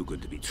this was too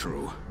good to be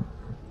true.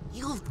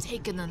 You've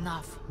taken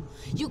enough.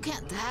 You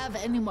can't have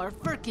any more.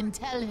 Frickin'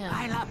 tell him.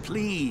 Isla,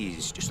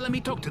 please. Just let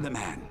me talk to the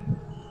man.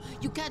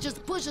 You can't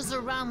just push us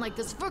around like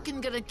this.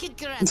 Frickin' gonna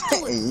kick your ass.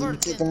 Do it, You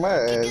Frickin'. kicking my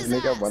Kick ass, his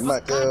nigga. I'm gonna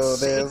knock your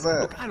old ass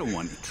out. Look, I don't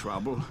want any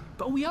trouble,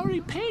 but we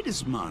already paid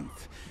this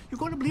month. You're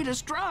going to bleed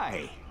us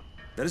dry.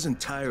 That is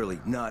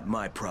entirely not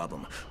my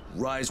problem.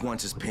 Rise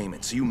wants his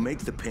payment, so you make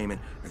the payment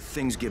or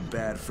things get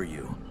bad for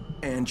you.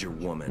 And your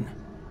woman.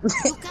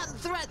 You can't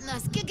threaten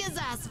us. Kick his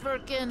ass,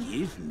 Frickin'.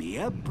 Give me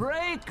a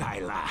break,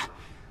 Isla.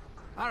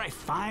 All right,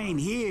 fine,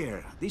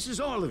 here. This is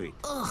all of it.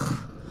 Ugh.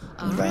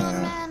 A real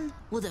man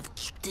would have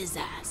kicked his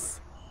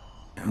ass.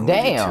 I'll leave you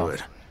Damn. to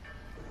it.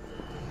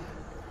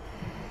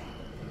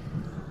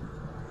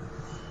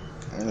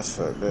 That's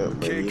fucked up.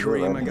 Okay,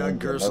 Kareem, I got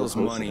Gersel's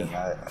money.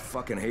 I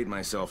fucking hate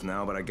myself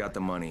now, but I got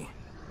the money.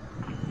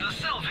 The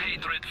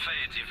self-hatred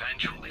fades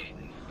eventually.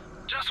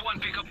 Just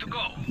one pickup to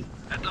go.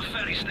 At the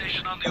ferry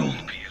station on the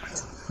old pier.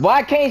 Why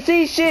I can't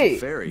see shit?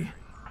 Ferry.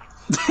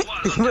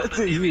 What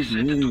the you mean,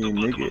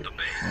 nigga?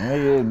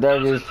 Nigga,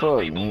 dark as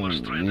fuck.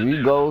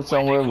 You go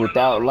somewhere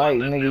without light,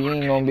 nigga, you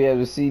ain't gonna be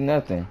able to see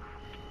nothing.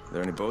 Are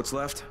there any boats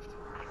left?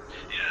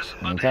 Yes,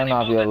 And but turn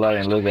off your light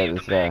and look at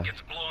the sky.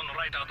 gets blown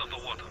right out of the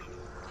water.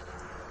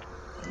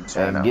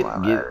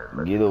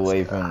 And get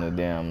away from the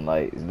damn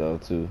lights though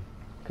too,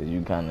 cause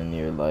you kind of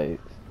near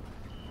lights.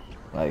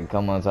 Like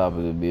come on top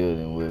of the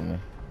building with me.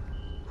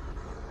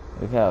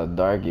 Look how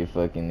dark it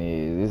fucking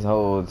is. This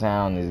whole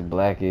town is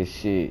black as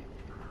shit.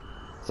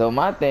 So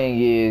my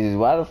thing is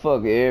why the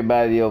fuck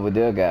everybody over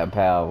there got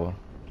power?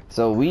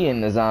 So we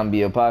in the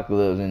zombie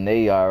apocalypse and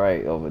they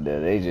alright over there.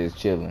 They just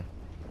chilling.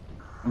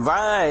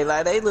 Right,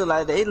 like they look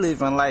like they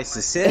living life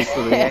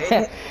successfully, ain't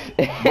it?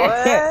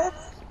 What?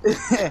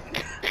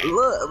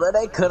 Look, but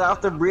they cut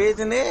off the bridge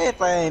and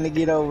everything to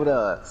get over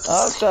there.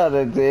 I'm trying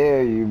to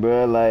tell you,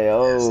 bro. Like,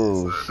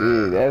 oh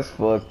shit, that's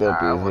fucked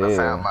up I as would have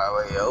found hell. my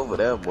way over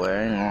there, boy.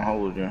 I ain't gonna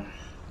hold you.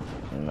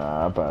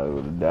 Nah, I probably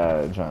would have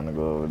died trying to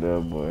go over there,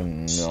 boy. You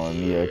know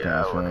me, I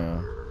can't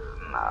swim.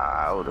 Nah,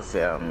 I would have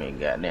found me a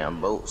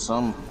goddamn boat,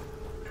 some.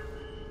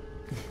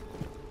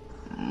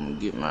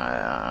 Get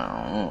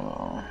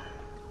my.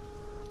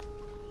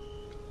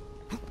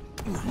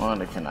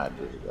 Wonder can I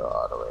just go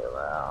all the way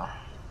around?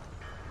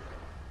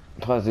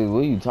 Plus, what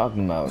are you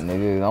talking about,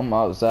 nigga? I'm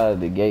outside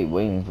the gate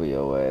waiting for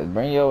your ass.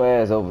 Bring your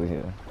ass over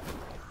here.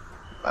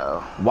 Oh.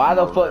 Why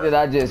the fuck did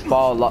I just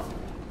fall off?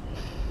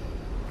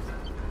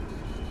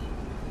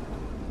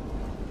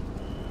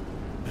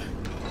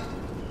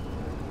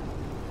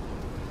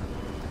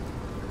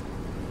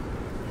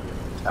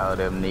 All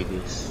them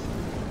niggas.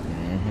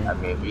 I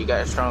mean, if you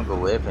got stronger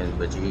weapons,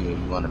 but you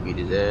want to beat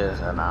his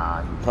ass, or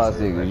nah?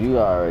 Popsticles, you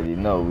already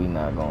know we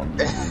not gonna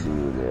be able to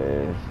do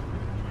that.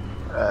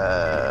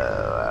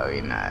 Why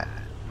we not?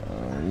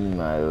 You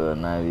might as well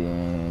not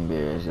even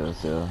embarrass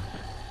yourself.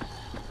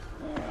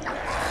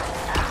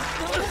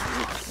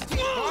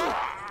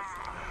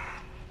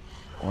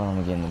 Why am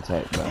I getting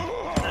attacked, bro?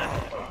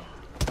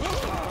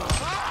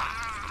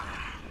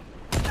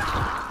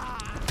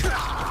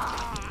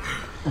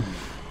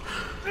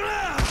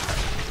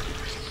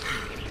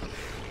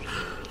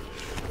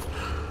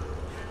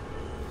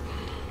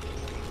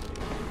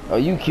 Oh,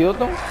 you killed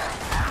them?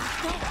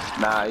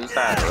 Nah, he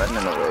started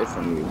running away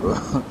from me, bro.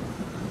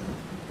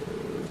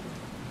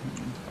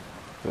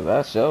 Cause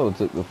that show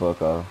took the fuck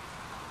off.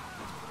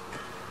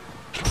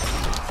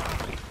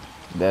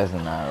 That's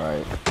not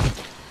right.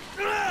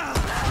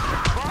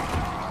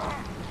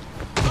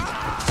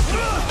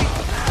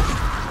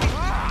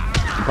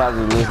 You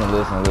probably listen.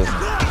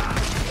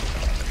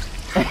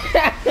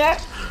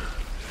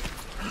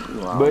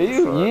 But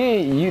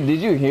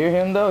did you hear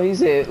him though? He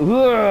said,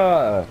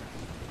 "Ugh."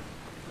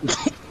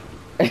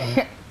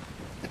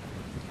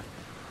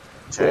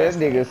 That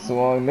nigga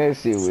swung that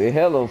shit with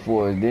hella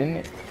force, didn't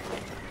it?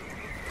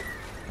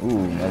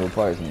 Ooh, metal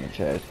parts in the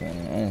trash can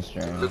and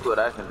string. Look what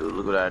I can do.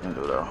 Look what I can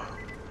do though.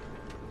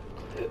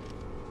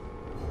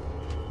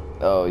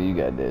 Oh, you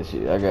got that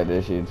shit. I got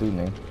that shit too,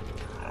 nigga.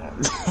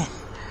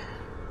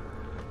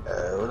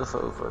 What the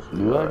fuck?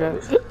 Do I got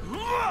it?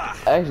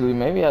 Actually,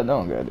 maybe I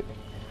don't got it.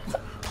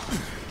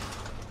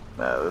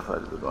 Nah, we're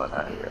supposed to be going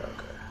out here.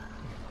 Okay.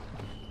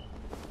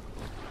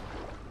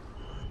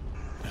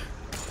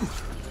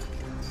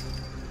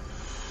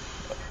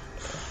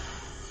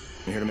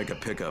 I'm here to make a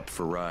pickup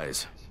for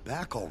Rise.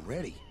 Back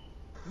already?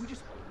 We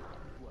just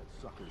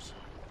bloodsuckers.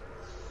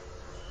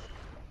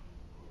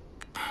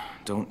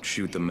 Don't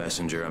shoot the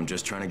messenger. I'm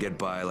just trying to get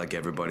by like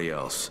everybody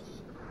else.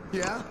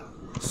 Yeah?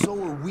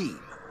 So are we.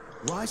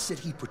 Rise said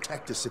he'd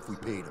protect us if we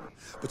paid him.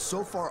 But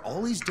so far,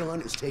 all he's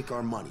done is take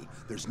our money.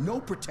 There's no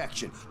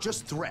protection,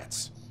 just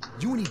threats.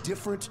 You any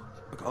different?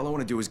 Look, all I want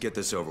to do is get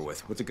this over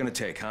with. What's it gonna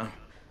take, huh?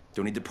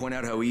 Don't need to point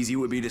out how easy it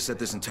would be to set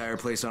this entire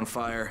place on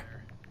fire.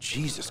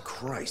 Jesus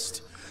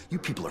Christ. You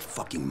people are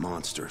fucking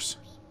monsters.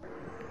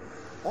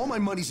 All my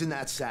money's in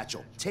that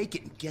satchel. Take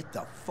it and get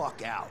the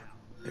fuck out.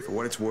 Hey, for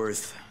what it's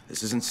worth,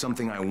 this isn't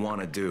something I want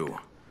to do.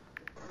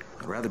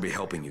 I'd rather be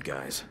helping you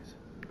guys.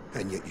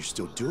 And yet you're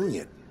still doing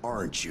it,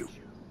 aren't you?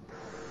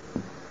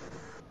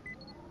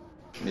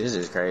 This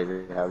is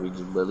crazy how we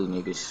just bully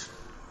niggas.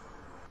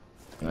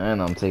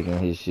 And I'm taking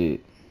his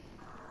shit.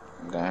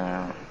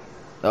 Damn.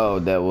 Oh,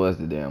 that was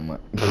the damn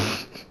one.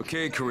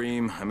 Okay,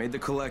 Kareem, I made the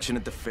collection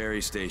at the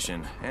ferry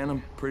station, and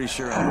I'm pretty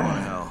sure I'm going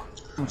to hell.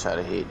 I'm trying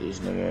to hit these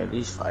niggas, at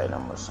least fight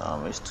them or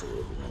something. It's two of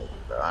them niggas,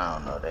 but I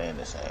don't know, they in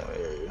the same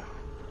area.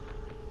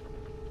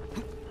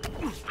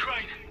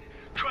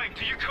 Crane,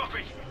 do you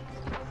copy?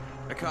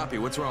 I copy,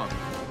 what's wrong?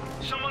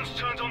 Someone's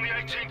turned on the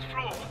 18th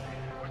floor.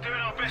 We're doing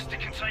our best to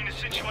contain the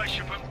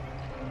situation, but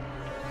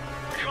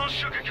we can't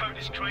sugarcoat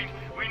this, Crane.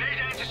 We need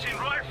answers in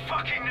right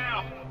fucking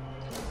now.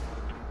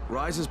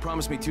 Rise has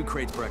promised me 2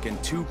 crates,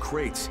 Brecken. 2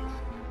 crates.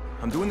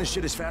 I'm doing this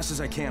shit as fast as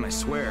I can, I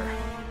swear.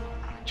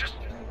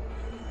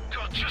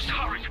 Just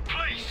hurry,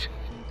 please.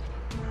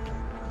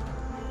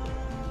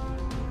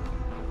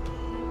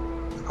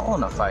 I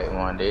wanna fight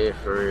one day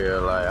for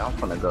real. Like I'm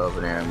gonna go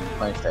over there and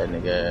punch that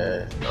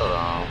nigga ass. Hold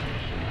on.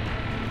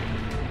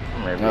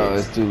 No,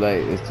 it's too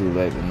late. It's too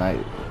late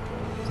tonight.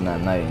 It's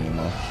not night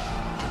anymore.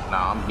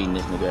 Nah, I'm beating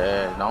this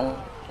nigga ass. Don't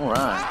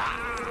run.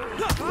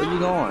 Where you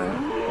going?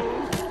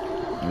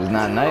 It's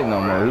not night no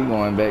more. He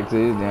going back to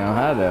his damn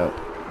hideout.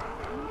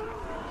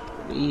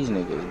 These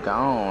niggas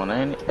gone,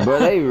 ain't it? But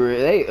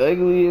they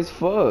ugly as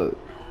fuck.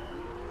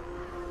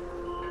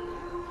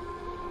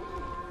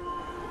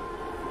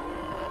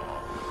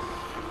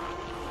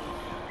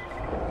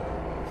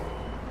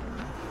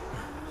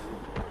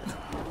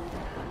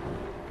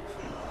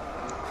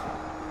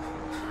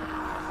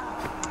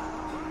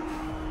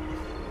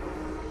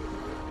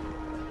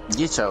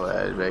 Get your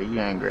ass back. You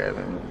ain't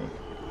grabbing me.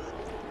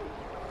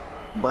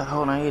 But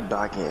hold on, it's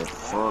dark as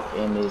fuck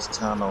in this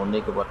tunnel,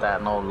 nigga,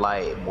 without no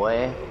light,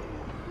 boy.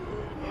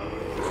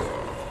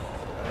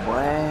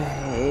 Boy,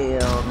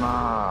 hell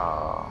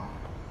no.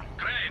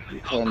 You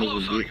can't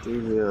even get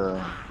through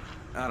here.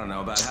 I don't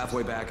know, about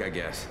halfway back, I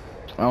guess.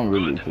 I'm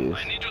really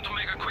pissed. I need you to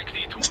make a quick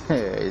detour.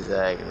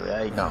 Exactly.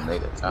 How you gonna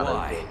make a tunnel?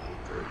 Why?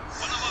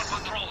 One of our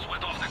patrols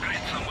went off the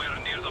grid somewhere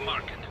near the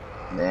market.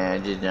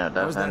 Man, just jumped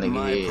off that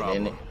nigga head,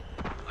 didn't it?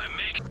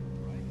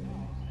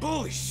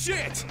 Holy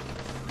shit!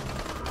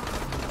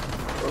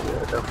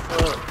 What the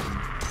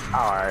fuck?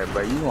 Alright,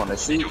 bro, you wanna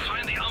shoot? Did you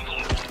find the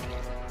envelope?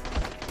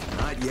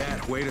 Not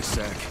yet, wait a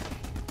sec.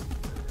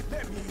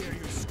 Let me hear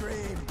you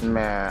scream.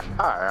 Man,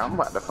 alright, I'm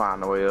about to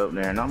find a way up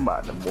there and I'm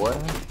about to, boy.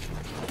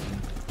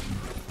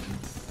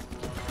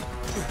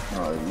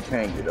 Oh, you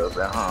can't get up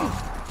there, huh?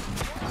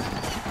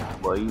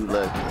 Boy, you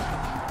lucky.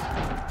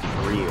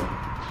 For real.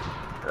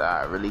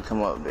 Alright, really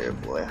come up there,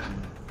 boy.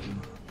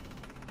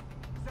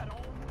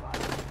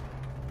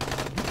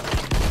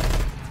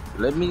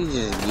 Let me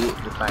just get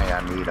the thing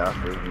I need off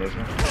this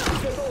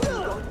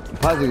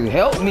nigga. Positive,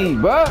 help me,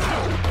 bro.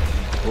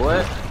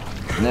 What?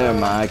 Never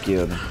mind, I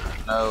killed him.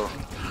 No.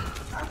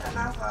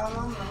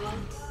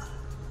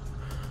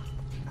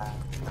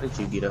 How did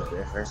you get up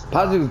there first?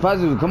 Positive,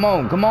 come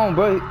on,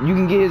 bro. You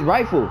can get his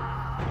rifle.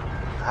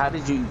 How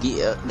did you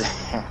get up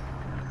there?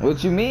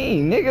 What you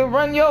mean? Nigga,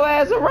 run your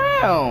ass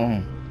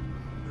around.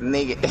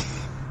 Nigga.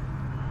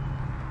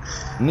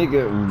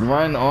 Nigga,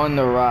 run on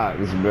the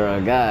rocks,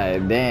 bro.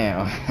 God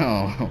damn.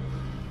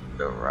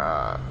 The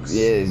rocks.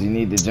 Yes, you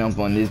need to jump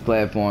on this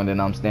platform that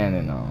I'm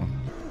standing on.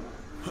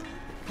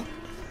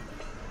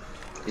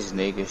 These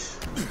niggas.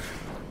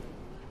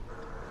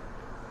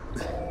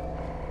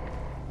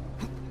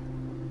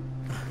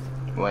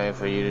 Waiting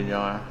for you to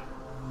join.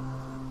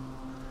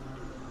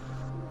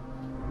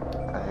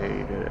 I hear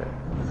you do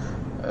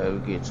that. We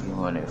get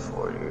 200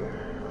 for you.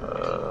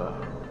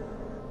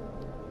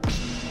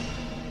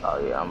 Oh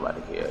yeah, I'm about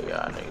to kill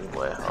y'all niggas,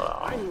 boy. Hold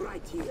on. I'm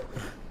right here.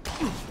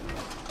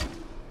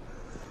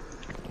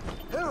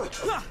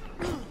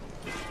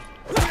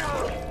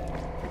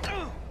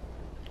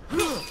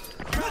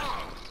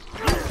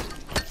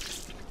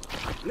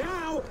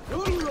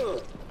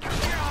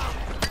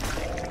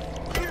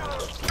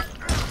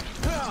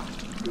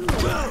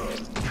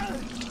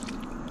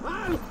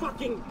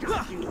 fucking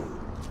got you.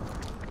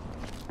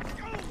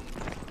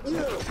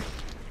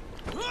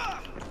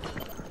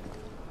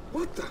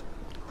 What the?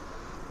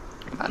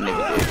 My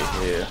nigga did it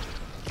here.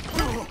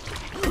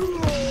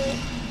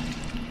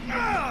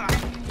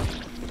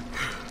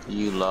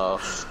 You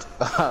lost.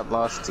 I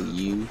lost to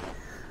you.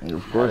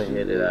 Of course you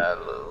did. did. I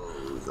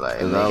lose. Like,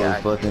 Cause nigga, I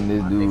was fucking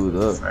this dude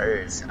up.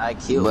 First. I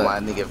killed But my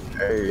nigga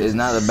first. it's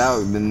not about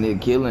the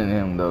nigga killing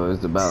him though.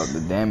 It's about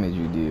the damage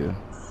you did.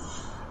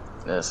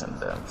 That's some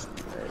dumb shit.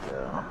 There you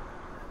go.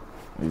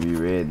 If you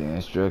read the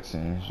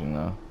instructions, you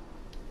know.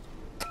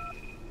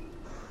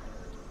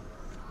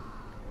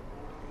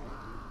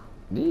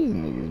 These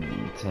niggas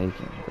be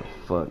taking the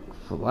fuck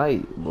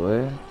flight,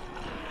 boy.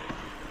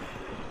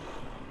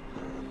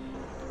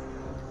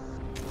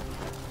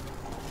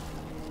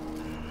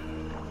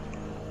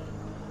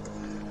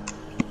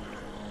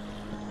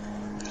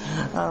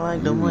 I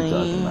like the You way be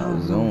talking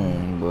about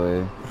Zoom,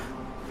 boy.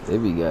 They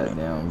be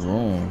goddamn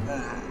room.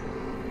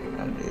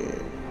 I'm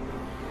dead.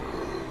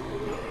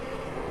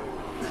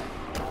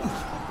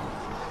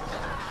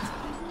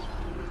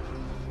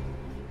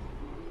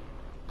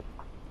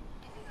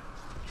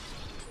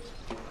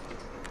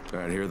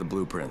 Alright, here are the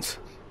blueprints.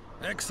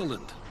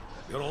 Excellent.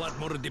 You're a lot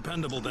more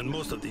dependable than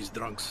most of these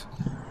drunks.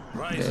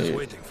 Rise is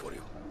waiting for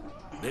you.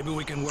 Maybe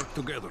we can work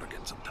together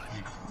again sometime.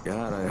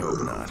 God, I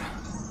hope not.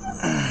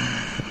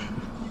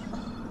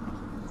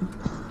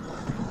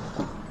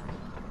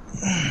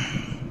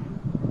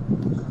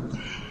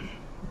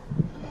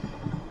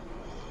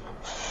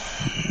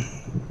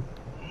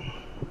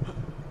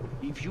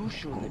 If you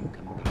show them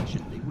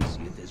compassion, they will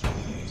see it as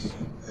weakness.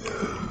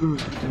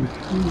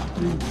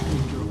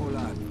 Your whole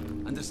life.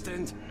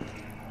 Understand?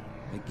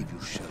 I give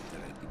you shelter,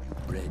 I give you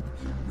bread,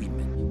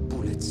 women,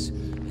 bullets,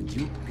 and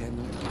you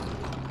cannot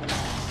do a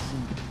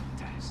simple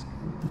task.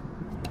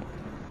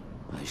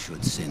 I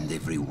should send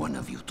every one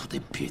of you to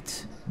the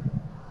pit.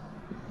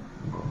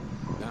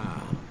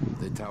 Ah,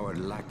 the tower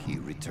lackey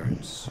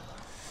returns.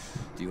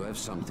 Do you have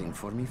something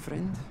for me,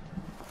 friend?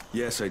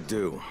 Yes, I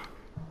do.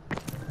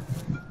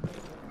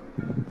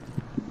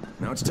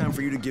 Now it's time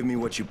for you to give me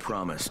what you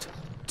promised.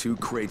 2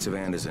 crates of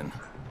Anderson.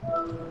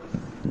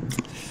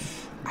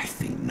 I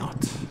think not.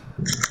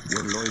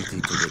 Your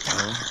loyalty to the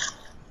tower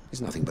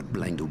is nothing but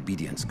blind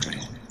obedience,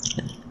 Crane.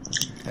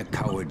 A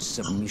coward's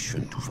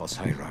submission to false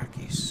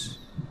hierarchies.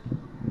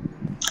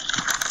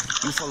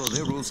 You follow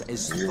their rules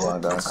as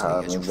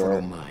thoughtlessly as you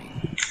follow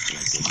mine.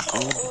 Like a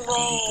good little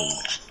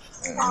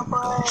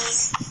dog.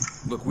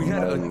 Look, we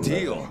had a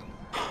deal.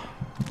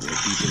 You're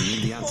beating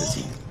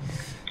mediocrity.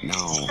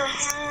 Now,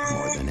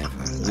 more than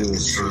ever, I will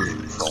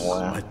serve.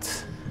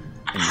 But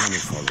a man who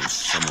follows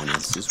someone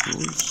else's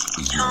rules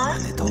is no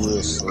man at all.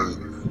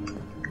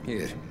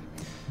 Here,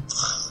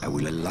 I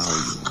will allow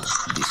you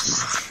this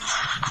much.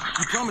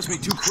 You promised me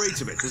 2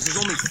 crates of it. This is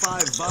only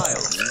 5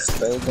 vials.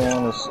 Stay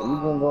down to sleep.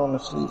 You've been going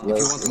to sleep. If you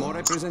want more,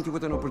 I present you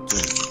with an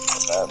opportunity.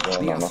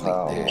 The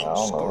athlete there,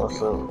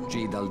 Scorpion,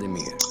 Jade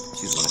Aldemir.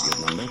 She's one of your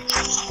number.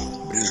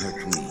 Bring her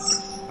to me.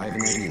 I have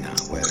an arena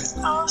where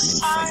men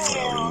fight for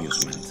our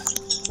amusement.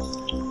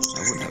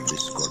 I would have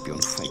this Scorpion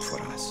fight for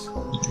us.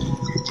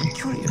 I'm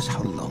curious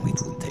how long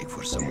it will take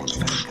for someone of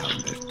her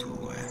caliber to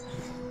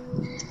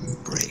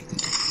break.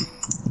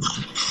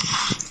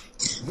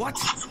 What?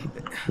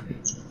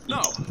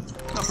 No.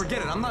 No, forget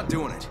it. I'm not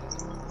doing it.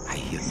 I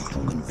hear no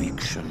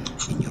conviction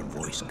in your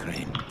voice,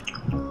 Crane.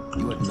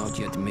 You have not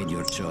yet made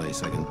your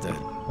choice, I can tell.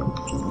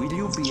 Will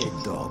you be a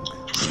dog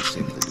and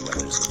save the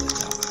dwellers of the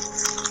tower?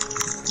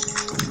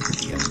 Or will you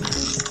be a man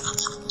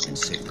and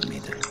save the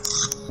maiden?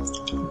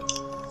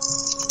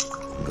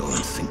 Go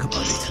and think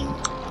about it.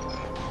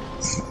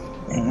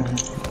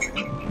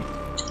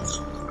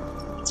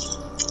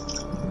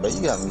 But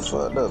you got me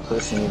fucked up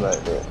pushing me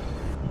like that.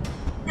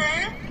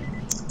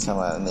 Talking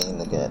about a nigga in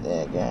the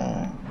goddamn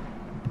game.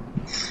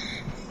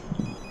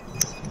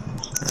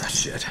 Ah,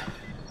 shit.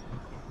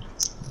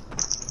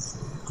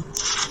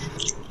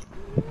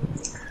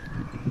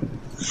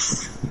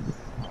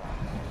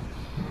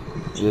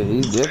 Yeah,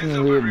 he's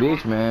definitely a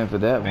bitch, man, for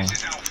that one.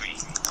 Just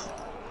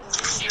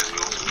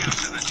lost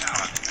gas at the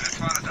tower, and as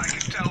far as I can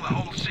tell, the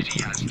whole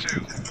city has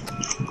too.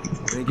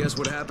 Any guess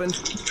what happened?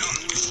 Done.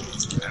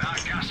 And our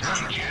gas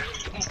manager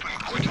opened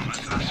quit on us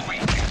last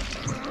week.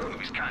 He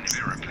was kind of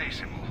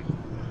irreplaceable.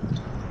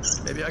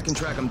 Maybe I can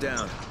track him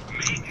down.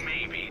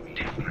 Maybe,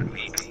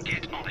 definitely, and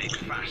get on it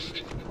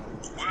fast.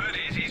 Word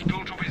is he's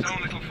built up his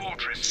own little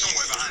fortress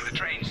somewhere behind the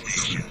train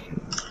station.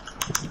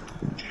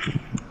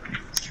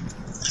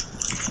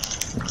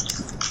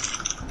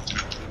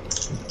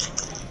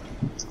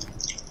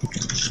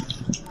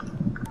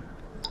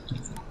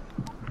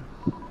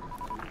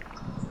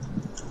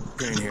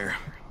 Crane here.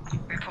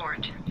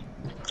 Report.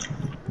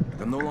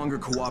 I'm no longer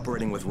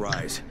cooperating with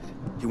Rise.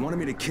 He wanted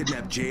me to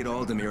kidnap Jade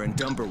Aldemir and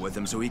dump her with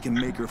him so he can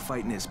make her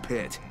fight in his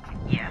pit.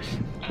 Yes,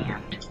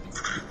 and?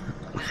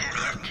 Was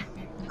that it?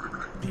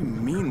 What do you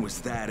mean,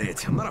 was that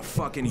it? I'm not a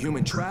fucking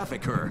human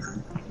trafficker.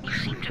 You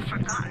seem to have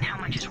forgotten how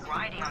much is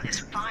riding on this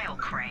file,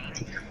 Crane.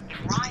 If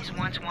Rise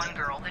wants one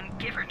girl, then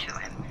give her to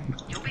him.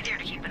 You'll be there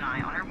to keep an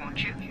eye on her,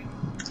 won't you?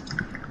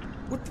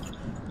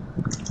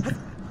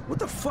 What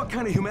the fuck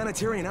kind of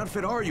humanitarian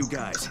outfit are you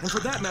guys? And for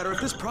that matter,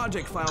 if this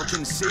project file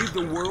can save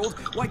the world,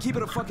 why keep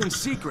it a fucking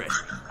secret?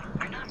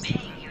 We're not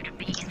paying you to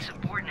be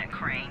insubordinate,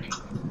 Crane.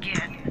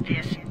 Get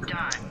this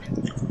done.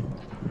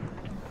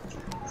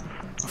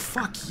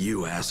 Fuck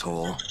you,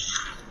 asshole.